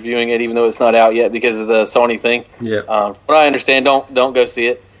people reviewing it, even though it's not out yet because of the Sony thing. Yeah. From what I understand, don't go see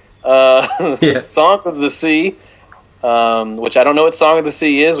it. Song of the Sea, which I don't know what Song of the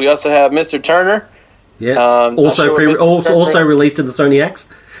Sea is. We also have Mr. Turner. Yeah. Also released in the Sony X.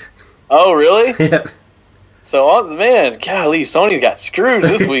 Oh, really? Yeah. So, man, golly, Sony got screwed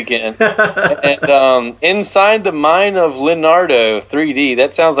this weekend. And Inside the Mind of Leonardo 3D.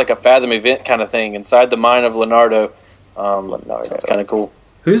 That sounds like a Fathom event kind of thing. Inside the Mind of Leonardo. That's kind of cool.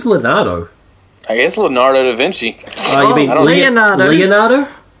 Who's Leonardo? I guess Leonardo da Vinci. You mean Leonardo? Leonardo?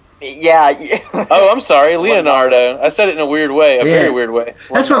 Yeah. Oh, I'm sorry, Leonardo. I said it in a weird way, very weird way.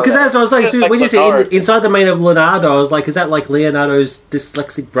 That's right, because that's what I was like. When you say Inside the Mind of Leonardo, I was like, is that like Leonardo's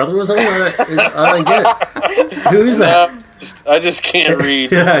dyslexic brother or something? I don't get it. Who is that? No, I just can't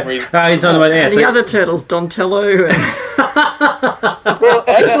read. You're talking about the other turtles, Donatello. Well,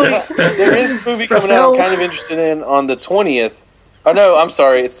 actually, there is a movie coming out I'm kind of interested in on the 20th. Oh, no, I'm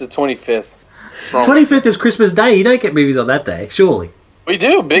sorry, it's the 25th. 25th is Christmas Day. You don't get movies on that day, surely. We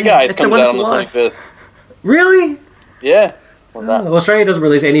do. Big Eyes comes out on the 25th. Really? Yeah. Well, Australia doesn't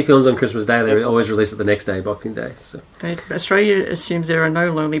release any films on Christmas Day. They always release it the next day, Boxing Day. So. Australia assumes there are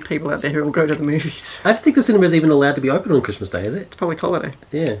no lonely people out there who will go to the movies. I don't think the cinema is even allowed to be open on Christmas Day, is it? It's public holiday.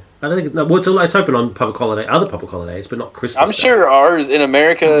 Yeah. I don't think it's open on public holiday, other public holidays, but not Christmas I'm sure ours in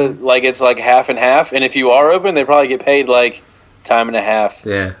America, it's like half and half, and if you are open, they probably get paid like time and a half.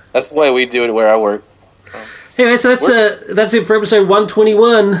 Yeah. That's the way we do it where I work. Anyway, so that's it for episode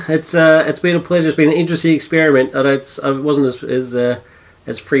 121. It's been a pleasure. It's been an interesting experiment. I wasn't as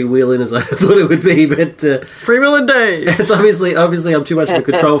freewheeling as I thought it would be, but freewheeling day. It's obviously I'm too much of a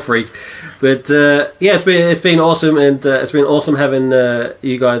control freak, but it's been awesome, and it's been awesome having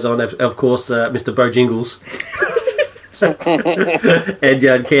you guys on. Of course, Mr. Bo Jingles. And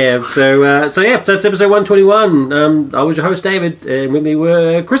John Cam. So that's episode 121. I was your host, David, and with me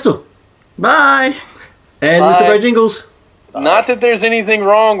were Crystal. Bye. And Bye. Mr. Bo Jingles. Not that there's anything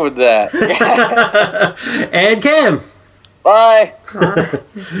wrong with that. And Cam. Bye.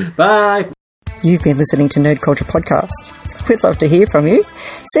 Bye. You've been listening to Nerd Culture Podcast. We'd love to hear from you.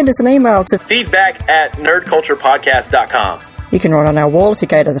 Send us an email to feedback@nerdculturepodcast.com. You can write on our wall if you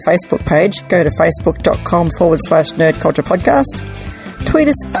go to the Facebook page. Go to facebook.com/nerdculturepodcast. Tweet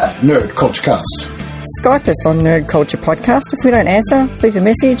us at nerdculturecast. Skype us on Nerd Culture Podcast. If we don't answer, leave a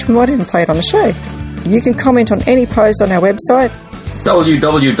message. We might even play it on the show. You can comment on any post on our website,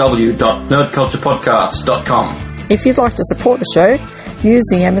 www.nerdculturepodcast.com. If you'd like to support the show, use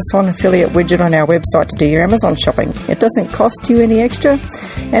the Amazon affiliate widget on our website to do your Amazon shopping. It doesn't cost you any extra,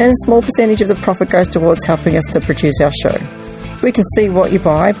 and a small percentage of the profit goes towards helping us to produce our show. We can see what you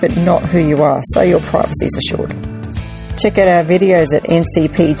buy, but not who you are, so your privacy is assured. Check out our videos at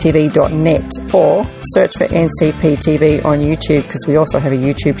ncptv.net or search for NCPTV on YouTube because we also have a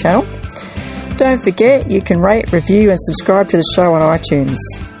YouTube channel. Don't forget, you can rate, review and subscribe to the show on iTunes.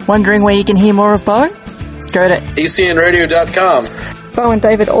 Wondering where you can hear more of Bo? Go to ecnradio.com. Bo and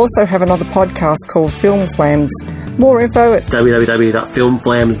David also have another podcast called Film Flams. More info at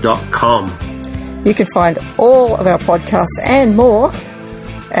www.filmflams.com. You can find all of our podcasts and more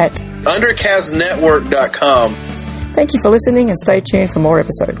at undercastnetwork.com. Thank you for listening and stay tuned for more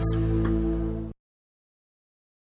episodes.